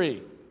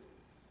victory,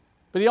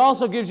 but He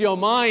also gives you a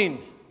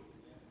mind.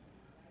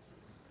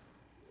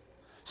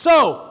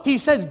 So, He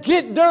says,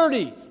 get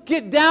dirty.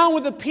 Get down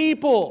with the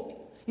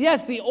people.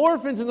 Yes, the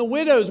orphans and the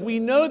widows, we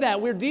know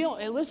that. We're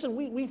dealing. And listen,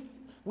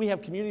 we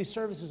have community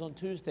services on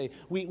Tuesday.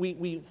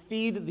 We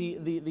feed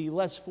the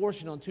less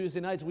fortunate on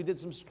Tuesday nights. We did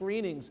some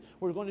screenings.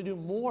 We're going to do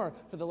more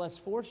for the less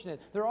fortunate.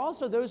 There are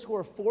also those who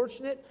are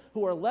fortunate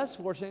who are less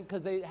fortunate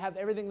because they have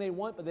everything they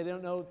want, but they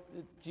don't know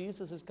that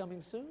Jesus is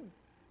coming soon.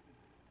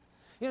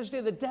 You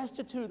understand, the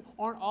destitute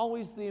aren't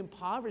always the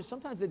impoverished.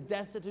 Sometimes the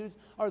destitutes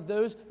are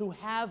those who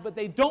have, but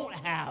they don't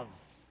have.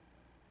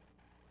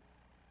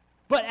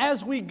 But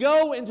as we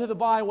go into the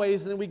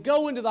byways and we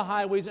go into the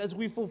highways, as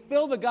we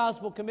fulfill the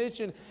gospel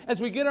commission, as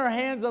we get our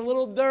hands a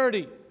little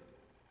dirty,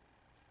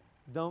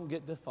 don't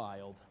get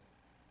defiled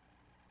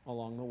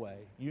along the way.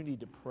 You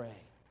need to pray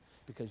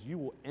because you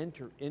will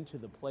enter into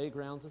the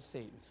playgrounds of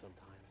Satan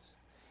sometimes.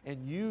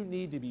 And you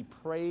need to be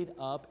prayed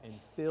up and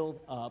filled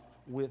up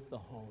with the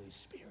Holy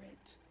Spirit.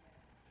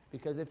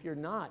 Because if you're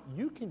not,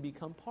 you can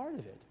become part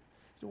of it.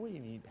 So what do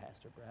you need,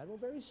 Pastor Brad? Well,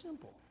 very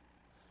simple.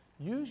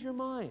 Use your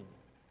mind.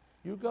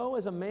 You go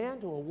as a man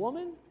to a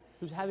woman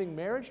who's having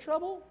marriage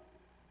trouble,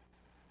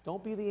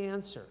 don't be the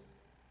answer.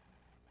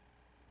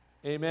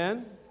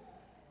 Amen?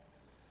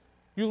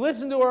 You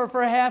listen to her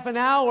for half an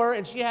hour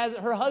and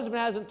her husband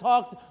hasn't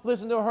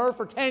listened to her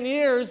for 10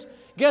 years.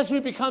 Guess who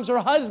becomes her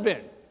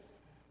husband?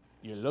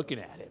 You're looking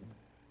at him.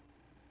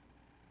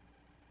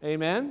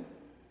 Amen?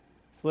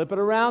 Flip it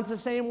around the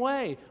same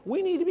way.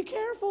 We need to be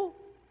careful.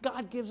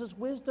 God gives us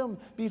wisdom.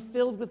 Be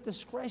filled with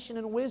discretion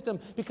and wisdom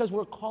because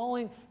we're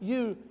calling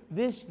you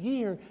this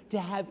year to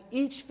have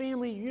each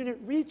family unit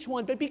reach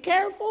one. But be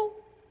careful.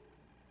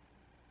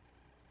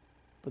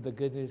 But the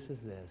good news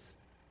is this.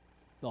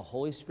 The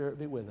Holy Spirit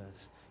be with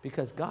us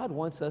because God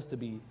wants us to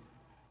be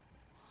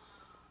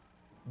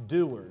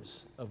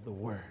doers of the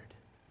word,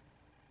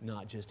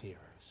 not just hearers.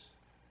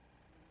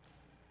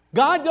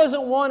 God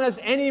doesn't want us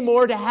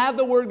anymore to have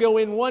the word go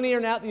in one ear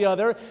and out the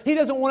other. He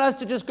doesn't want us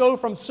to just go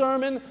from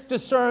sermon to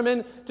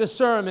sermon to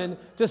sermon,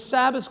 to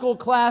Sabbath school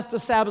class to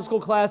Sabbath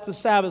school class to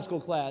Sabbath school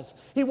class.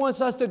 He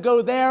wants us to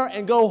go there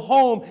and go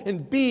home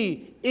and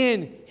be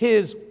in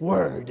His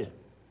word.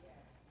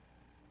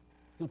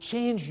 He'll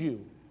change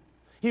you.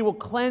 He will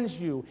cleanse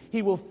you.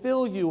 He will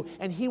fill you.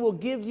 And He will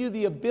give you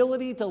the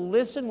ability to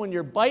listen when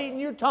you're biting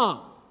your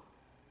tongue.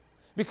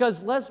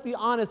 Because let's be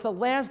honest, the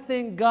last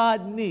thing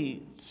God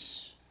needs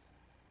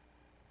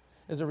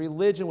is a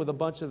religion with a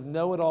bunch of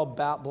know-it-all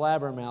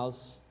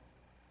blabbermouths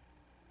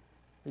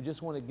who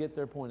just want to get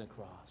their point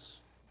across.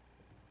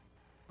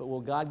 But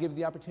will God give you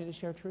the opportunity to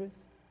share truth?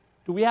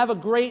 Do we have a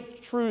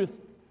great truth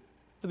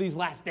for these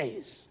last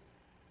days?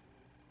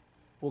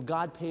 Will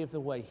God pave the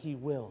way? He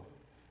will.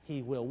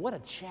 He will. What a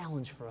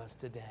challenge for us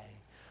today.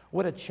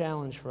 What a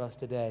challenge for us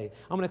today.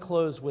 I'm going to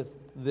close with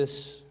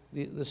this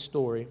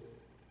story.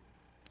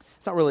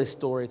 It's not really a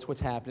story, it's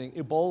what's happening.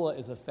 Ebola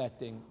is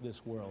affecting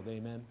this world,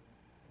 amen?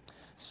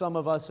 Some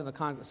of us in the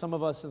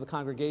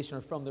congregation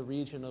are from the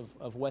region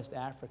of West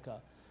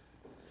Africa.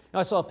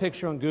 I saw a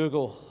picture on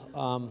Google.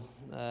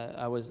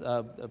 I was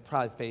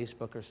probably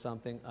Facebook or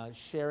something,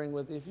 sharing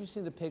with. If you've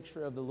seen the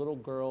picture of the little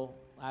girl,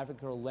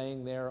 African girl,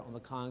 laying there on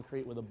the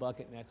concrete with a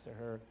bucket next to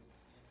her,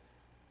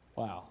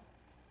 wow!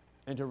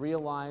 And to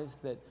realize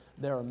that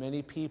there are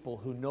many people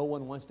who no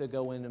one wants to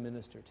go in to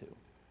minister to,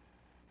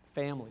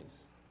 families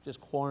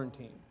just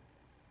quarantined.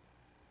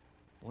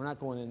 We're not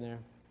going in there.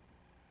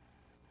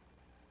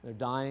 They're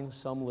dying,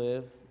 some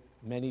live,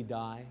 many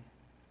die,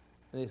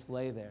 and they just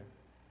lay there,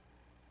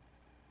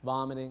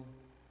 vomiting,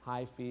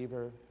 high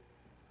fever,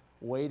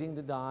 waiting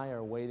to die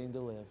or waiting to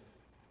live.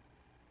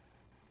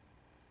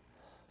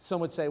 Some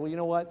would say, well, you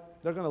know what?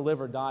 They're going to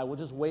live or die. We'll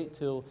just wait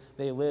till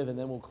they live, and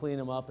then we'll clean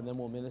them up, and then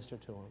we'll minister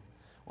to them.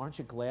 Aren't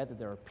you glad that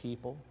there are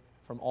people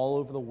from all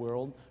over the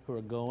world who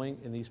are going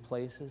in these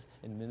places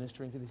and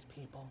ministering to these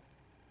people?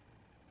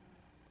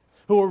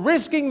 Who are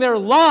risking their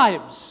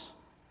lives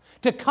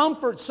to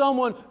comfort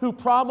someone who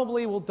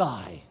probably will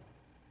die.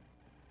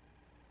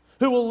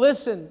 Who will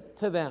listen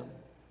to them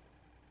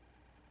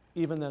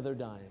even though they're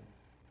dying.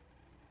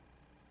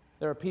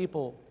 There are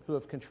people who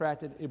have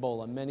contracted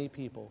Ebola, many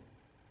people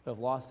who have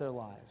lost their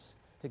lives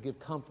to give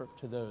comfort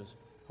to those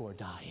who are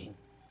dying.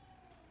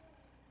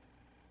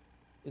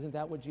 Isn't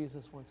that what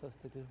Jesus wants us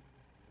to do?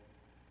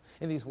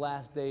 In these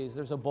last days,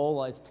 there's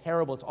Ebola. It's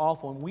terrible. It's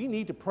awful. And we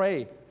need to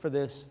pray for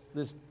this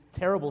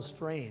terrible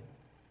strain.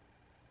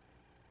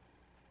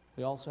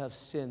 We also have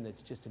sin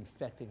that's just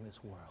infecting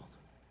this world.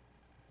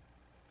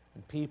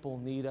 And people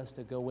need us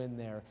to go in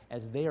there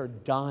as they are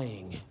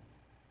dying.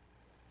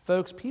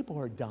 Folks, people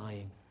are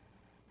dying.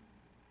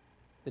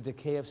 The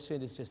decay of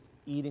sin is just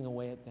eating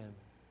away at them.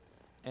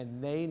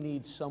 And they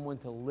need someone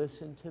to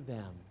listen to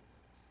them.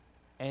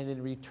 And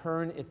in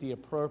return, at the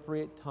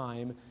appropriate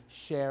time,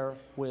 share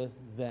with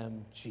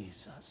them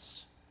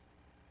Jesus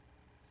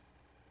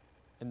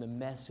and the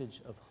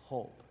message of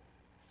hope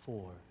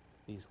for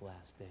these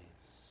last days.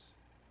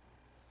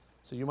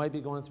 So you might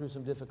be going through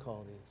some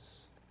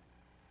difficulties.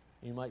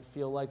 You might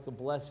feel like the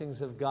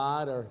blessings of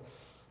God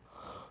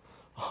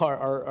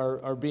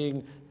are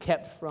being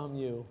kept from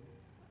you.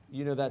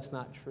 You know that's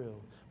not true.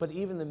 But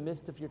even in the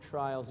midst of your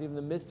trials, even in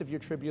the midst of your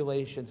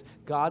tribulations,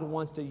 God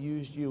wants to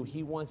use you.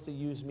 He wants to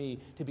use me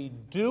to be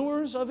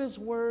doers of His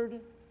word,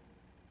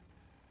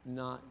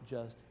 not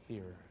just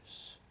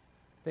hearers.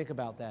 Think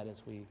about that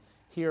as we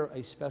hear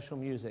a special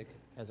music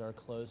as our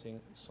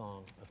closing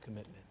song of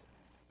commitment.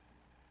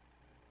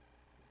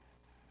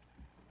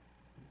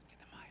 Get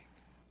the mic.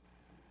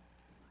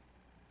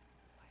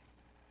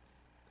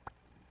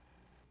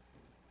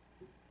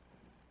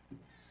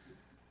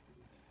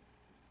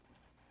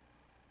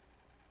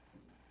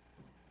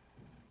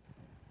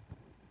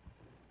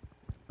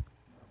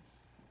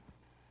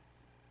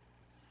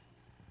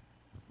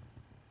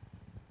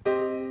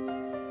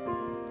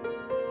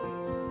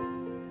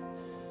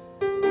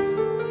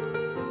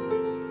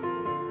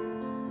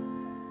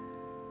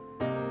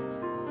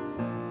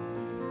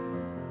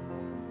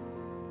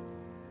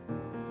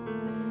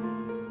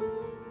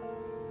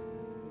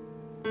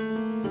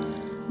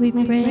 We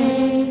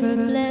pray for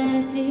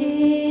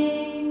blessings,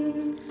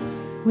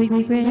 we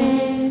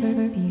pray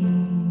for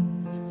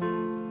peace,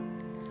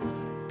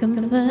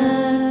 comfort for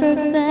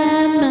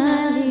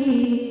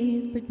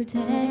family,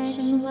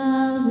 protection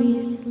while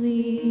we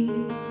sleep.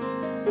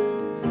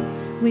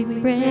 We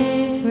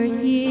pray for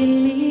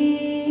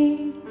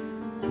healing,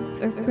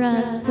 for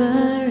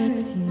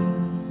prosperity.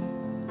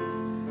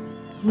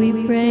 We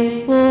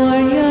pray for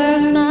your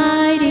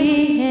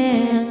mighty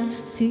hand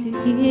to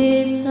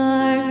ease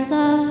our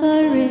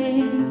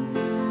suffering,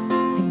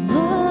 and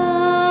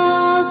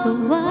all the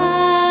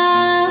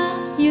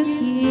while you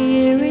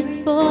hear a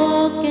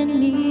spoken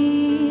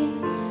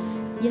need.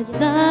 You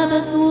love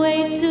us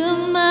way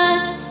too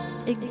much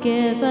to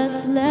give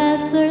us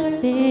lesser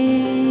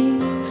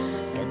things.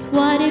 'Cause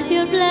what if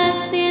your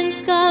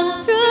blessings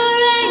come through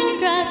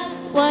raindrops?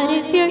 What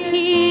if your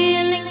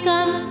healing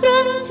comes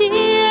through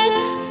tears?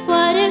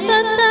 What if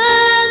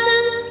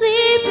 1,000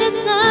 sleepless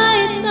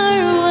nights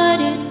are what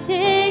it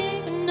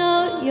takes to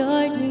know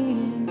you're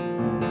near?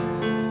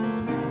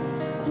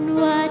 And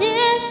what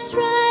if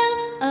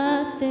trials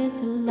of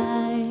this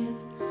life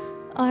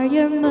are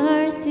your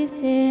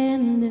mercies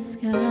in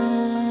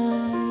disguise?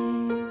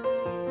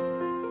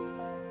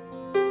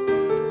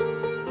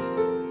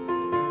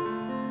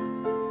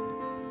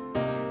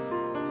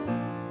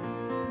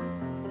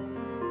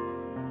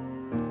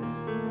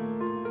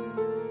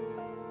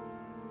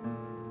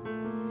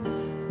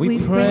 We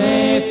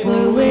pray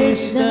for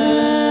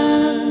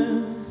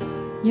wisdom,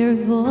 your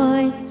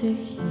voice to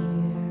hear.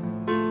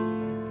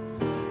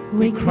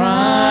 we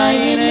cry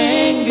in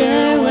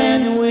anger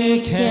when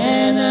we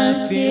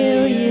cannot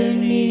feel you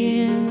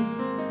near.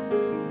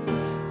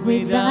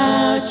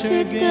 Without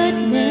your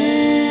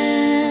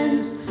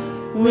goodness,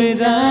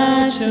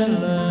 without your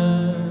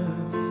love,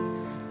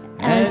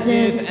 as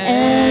if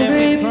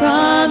every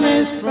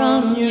promise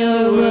from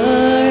your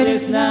word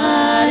is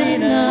not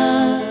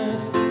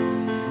enough.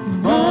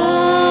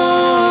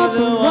 All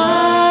the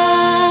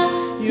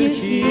while you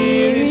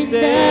hear his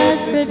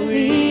desperate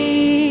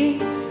plea,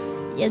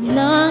 Yet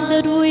long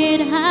that we'd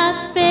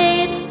have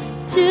faith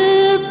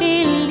to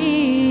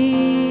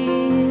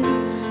believe.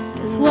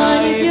 'Cause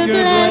what if your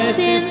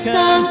blessings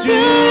come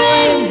through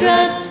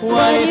raindrops?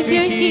 What if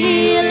your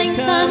healing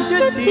comes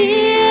through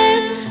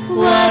tears?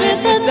 What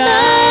if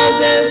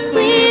 1,000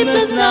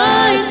 sleepless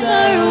nights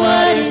are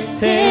what it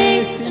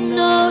takes to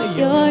know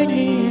you're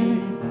near?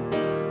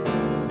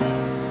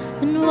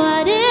 And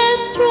what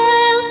if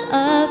trials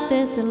of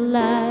this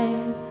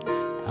life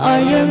are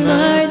your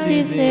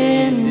mercies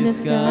in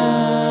disguise?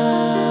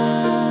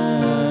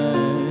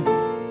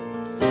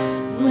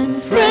 When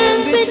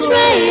friends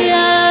betray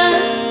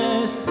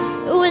us,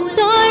 when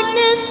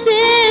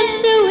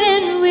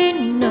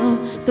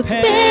The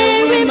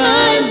pain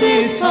reminds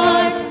this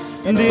heart,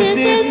 and this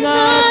is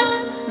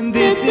not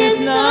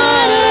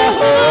a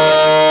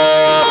home.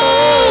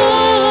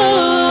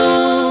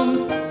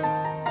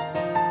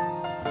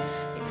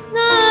 It's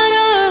not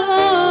our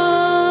home.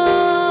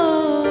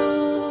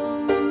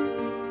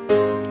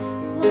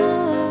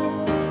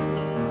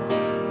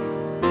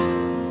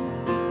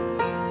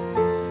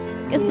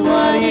 Cause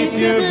what if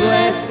your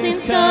blessings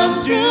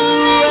come through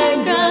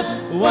raindrops?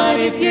 What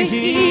if your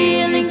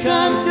healing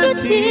comes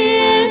through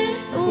tears?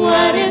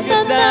 What if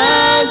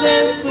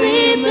 1,000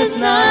 sleepless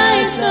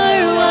nights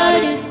are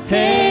what it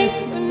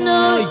takes to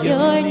know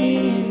you're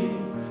near?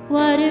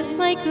 What if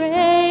my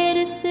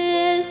greatest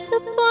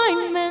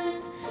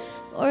disappointments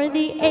or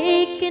the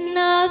aching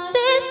of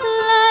this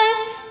life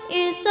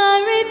is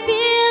a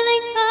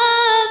revealing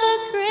of a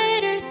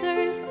greater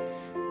thirst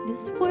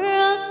this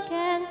world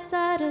can't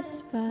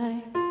satisfy?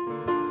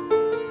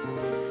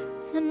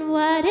 And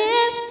what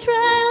if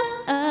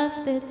trials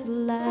of this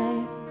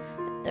life,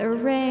 the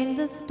rain,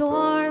 the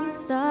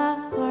storms, the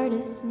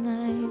hardest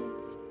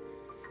nights,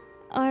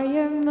 are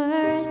your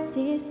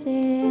mercies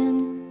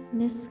in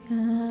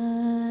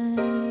disguise?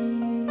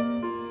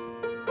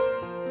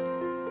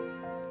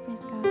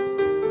 Praise God.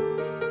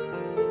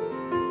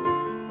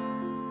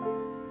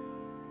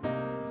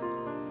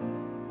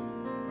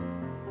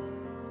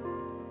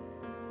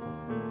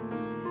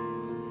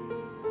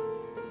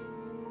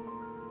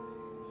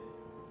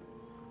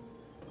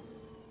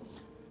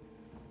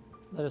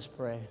 Let us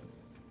pray.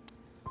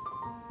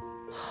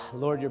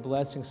 Lord, your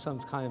blessings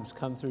sometimes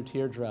come through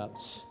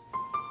teardrops,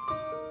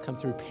 come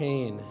through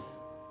pain.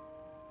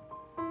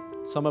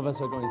 Some of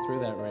us are going through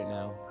that right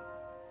now.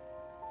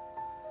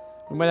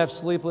 We might have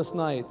sleepless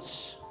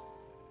nights,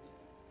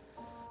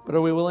 but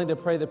are we willing to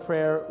pray the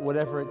prayer,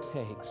 whatever it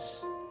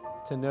takes,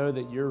 to know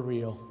that you're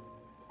real?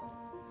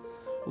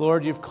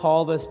 Lord, you've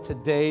called us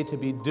today to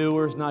be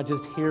doers, not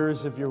just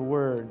hearers of your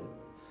word.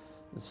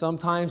 And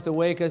sometimes to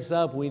wake us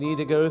up, we need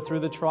to go through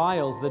the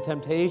trials, the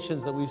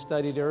temptations that we've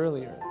studied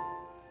earlier.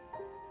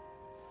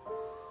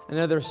 I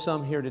know there's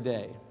some here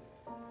today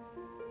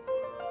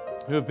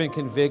who have been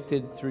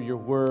convicted through your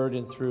word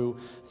and through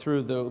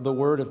the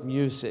word of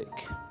music.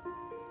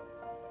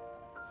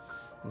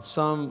 And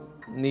some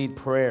need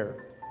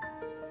prayer.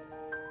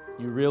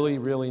 You really,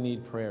 really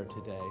need prayer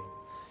today.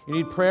 You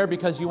need prayer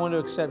because you want to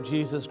accept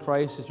Jesus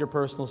Christ as your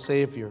personal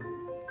Savior.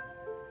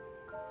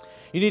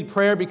 You need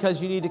prayer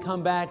because you need to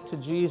come back to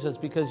Jesus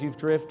because you've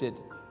drifted.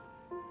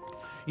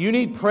 You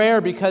need prayer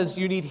because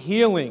you need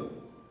healing.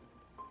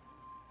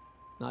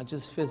 Not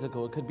just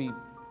physical, it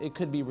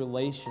could be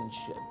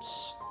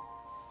relationships.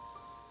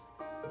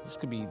 This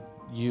could be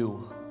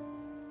you.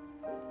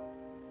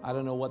 I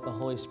don't know what the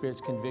Holy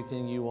Spirit's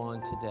convicting you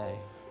on today.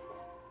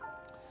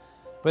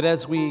 But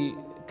as we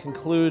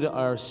conclude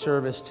our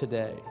service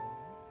today,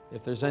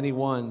 if there's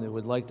anyone that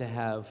would like to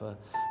have a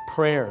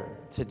prayer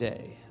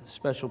today, a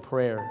special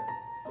prayer,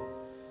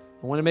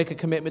 I want to make a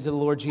commitment to the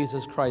Lord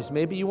Jesus Christ.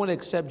 Maybe you want to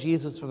accept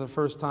Jesus for the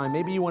first time.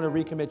 Maybe you want to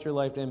recommit your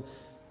life to Him.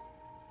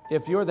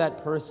 If you're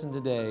that person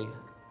today,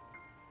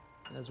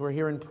 as we're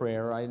here in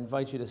prayer, I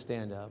invite you to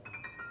stand up.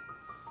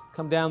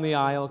 Come down the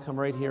aisle, come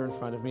right here in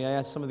front of me. I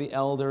ask some of the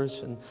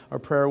elders and our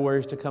prayer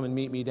warriors to come and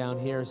meet me down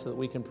here so that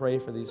we can pray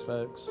for these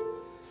folks.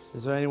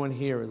 Is there anyone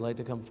here who would like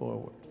to come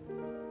forward?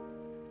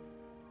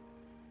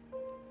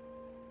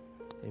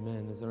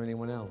 Amen. Is there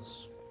anyone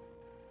else?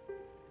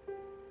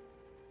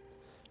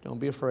 Don't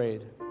be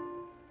afraid.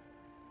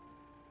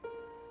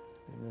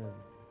 Amen.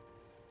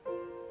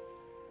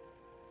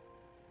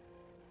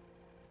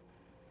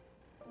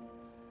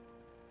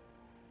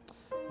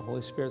 The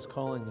Holy Spirit's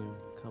calling you.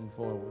 Come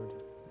forward.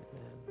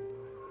 Amen.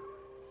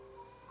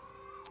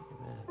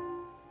 Amen.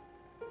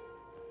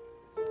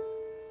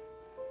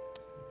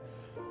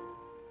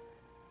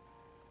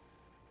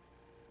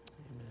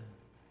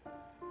 Amen.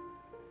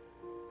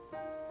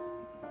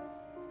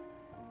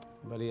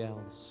 Anybody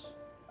else?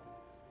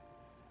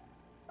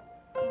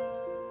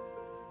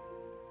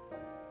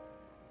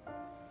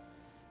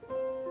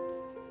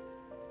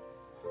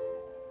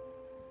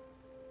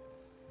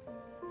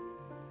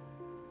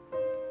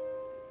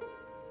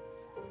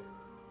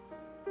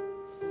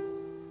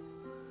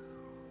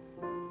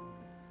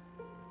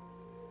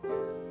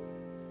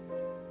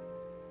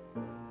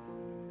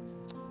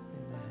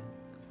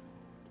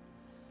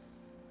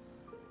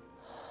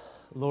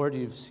 Lord,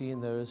 you've seen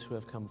those who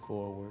have come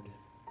forward.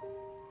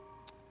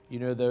 You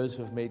know those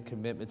who have made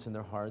commitments in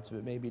their hearts,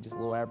 but maybe just a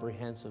little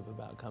apprehensive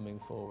about coming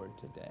forward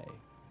today.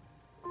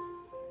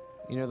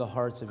 You know the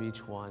hearts of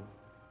each one.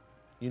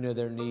 You know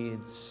their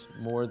needs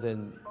more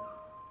than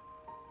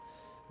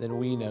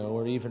we know,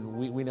 or even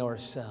we know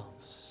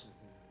ourselves.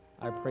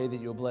 I pray that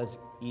you'll bless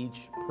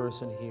each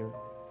person here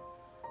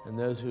and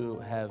those who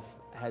have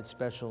had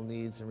special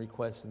needs and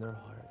requests in their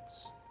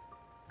hearts.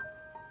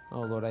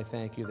 Oh, Lord, I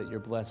thank you that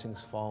your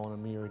blessings fall in a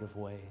myriad of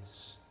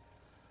ways.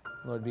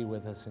 Lord, be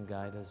with us and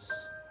guide us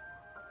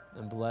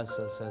and bless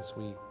us as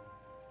we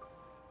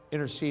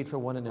intercede for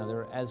one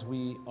another, as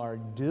we are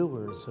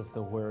doers of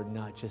the word,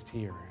 not just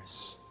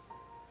hearers.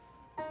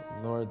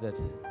 And Lord,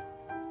 that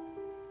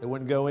It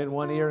wouldn't go in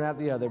one ear and out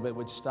the other, but it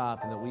would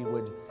stop, and that we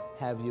would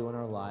have you in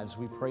our lives.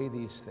 We pray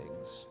these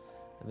things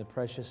in the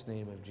precious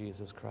name of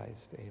Jesus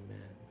Christ.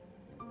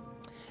 Amen.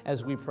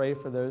 As we pray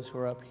for those who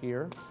are up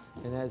here,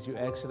 and as you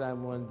exit, I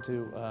want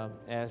to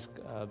ask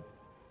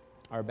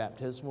our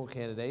baptismal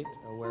candidate,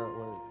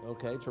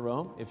 okay,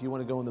 Jerome, if you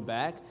want to go in the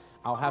back,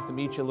 I'll have to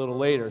meet you a little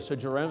later. So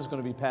Jerome's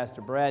going to be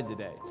Pastor Brad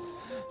today.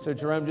 So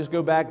Jerome, just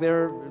go back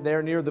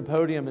there near the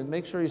podium and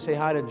make sure you say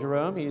hi to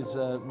Jerome. He's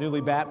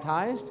newly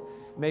baptized.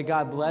 May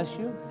God bless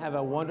you. Have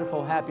a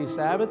wonderful, happy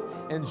Sabbath.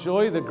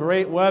 Enjoy the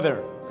great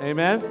weather.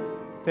 Amen.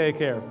 Take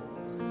care.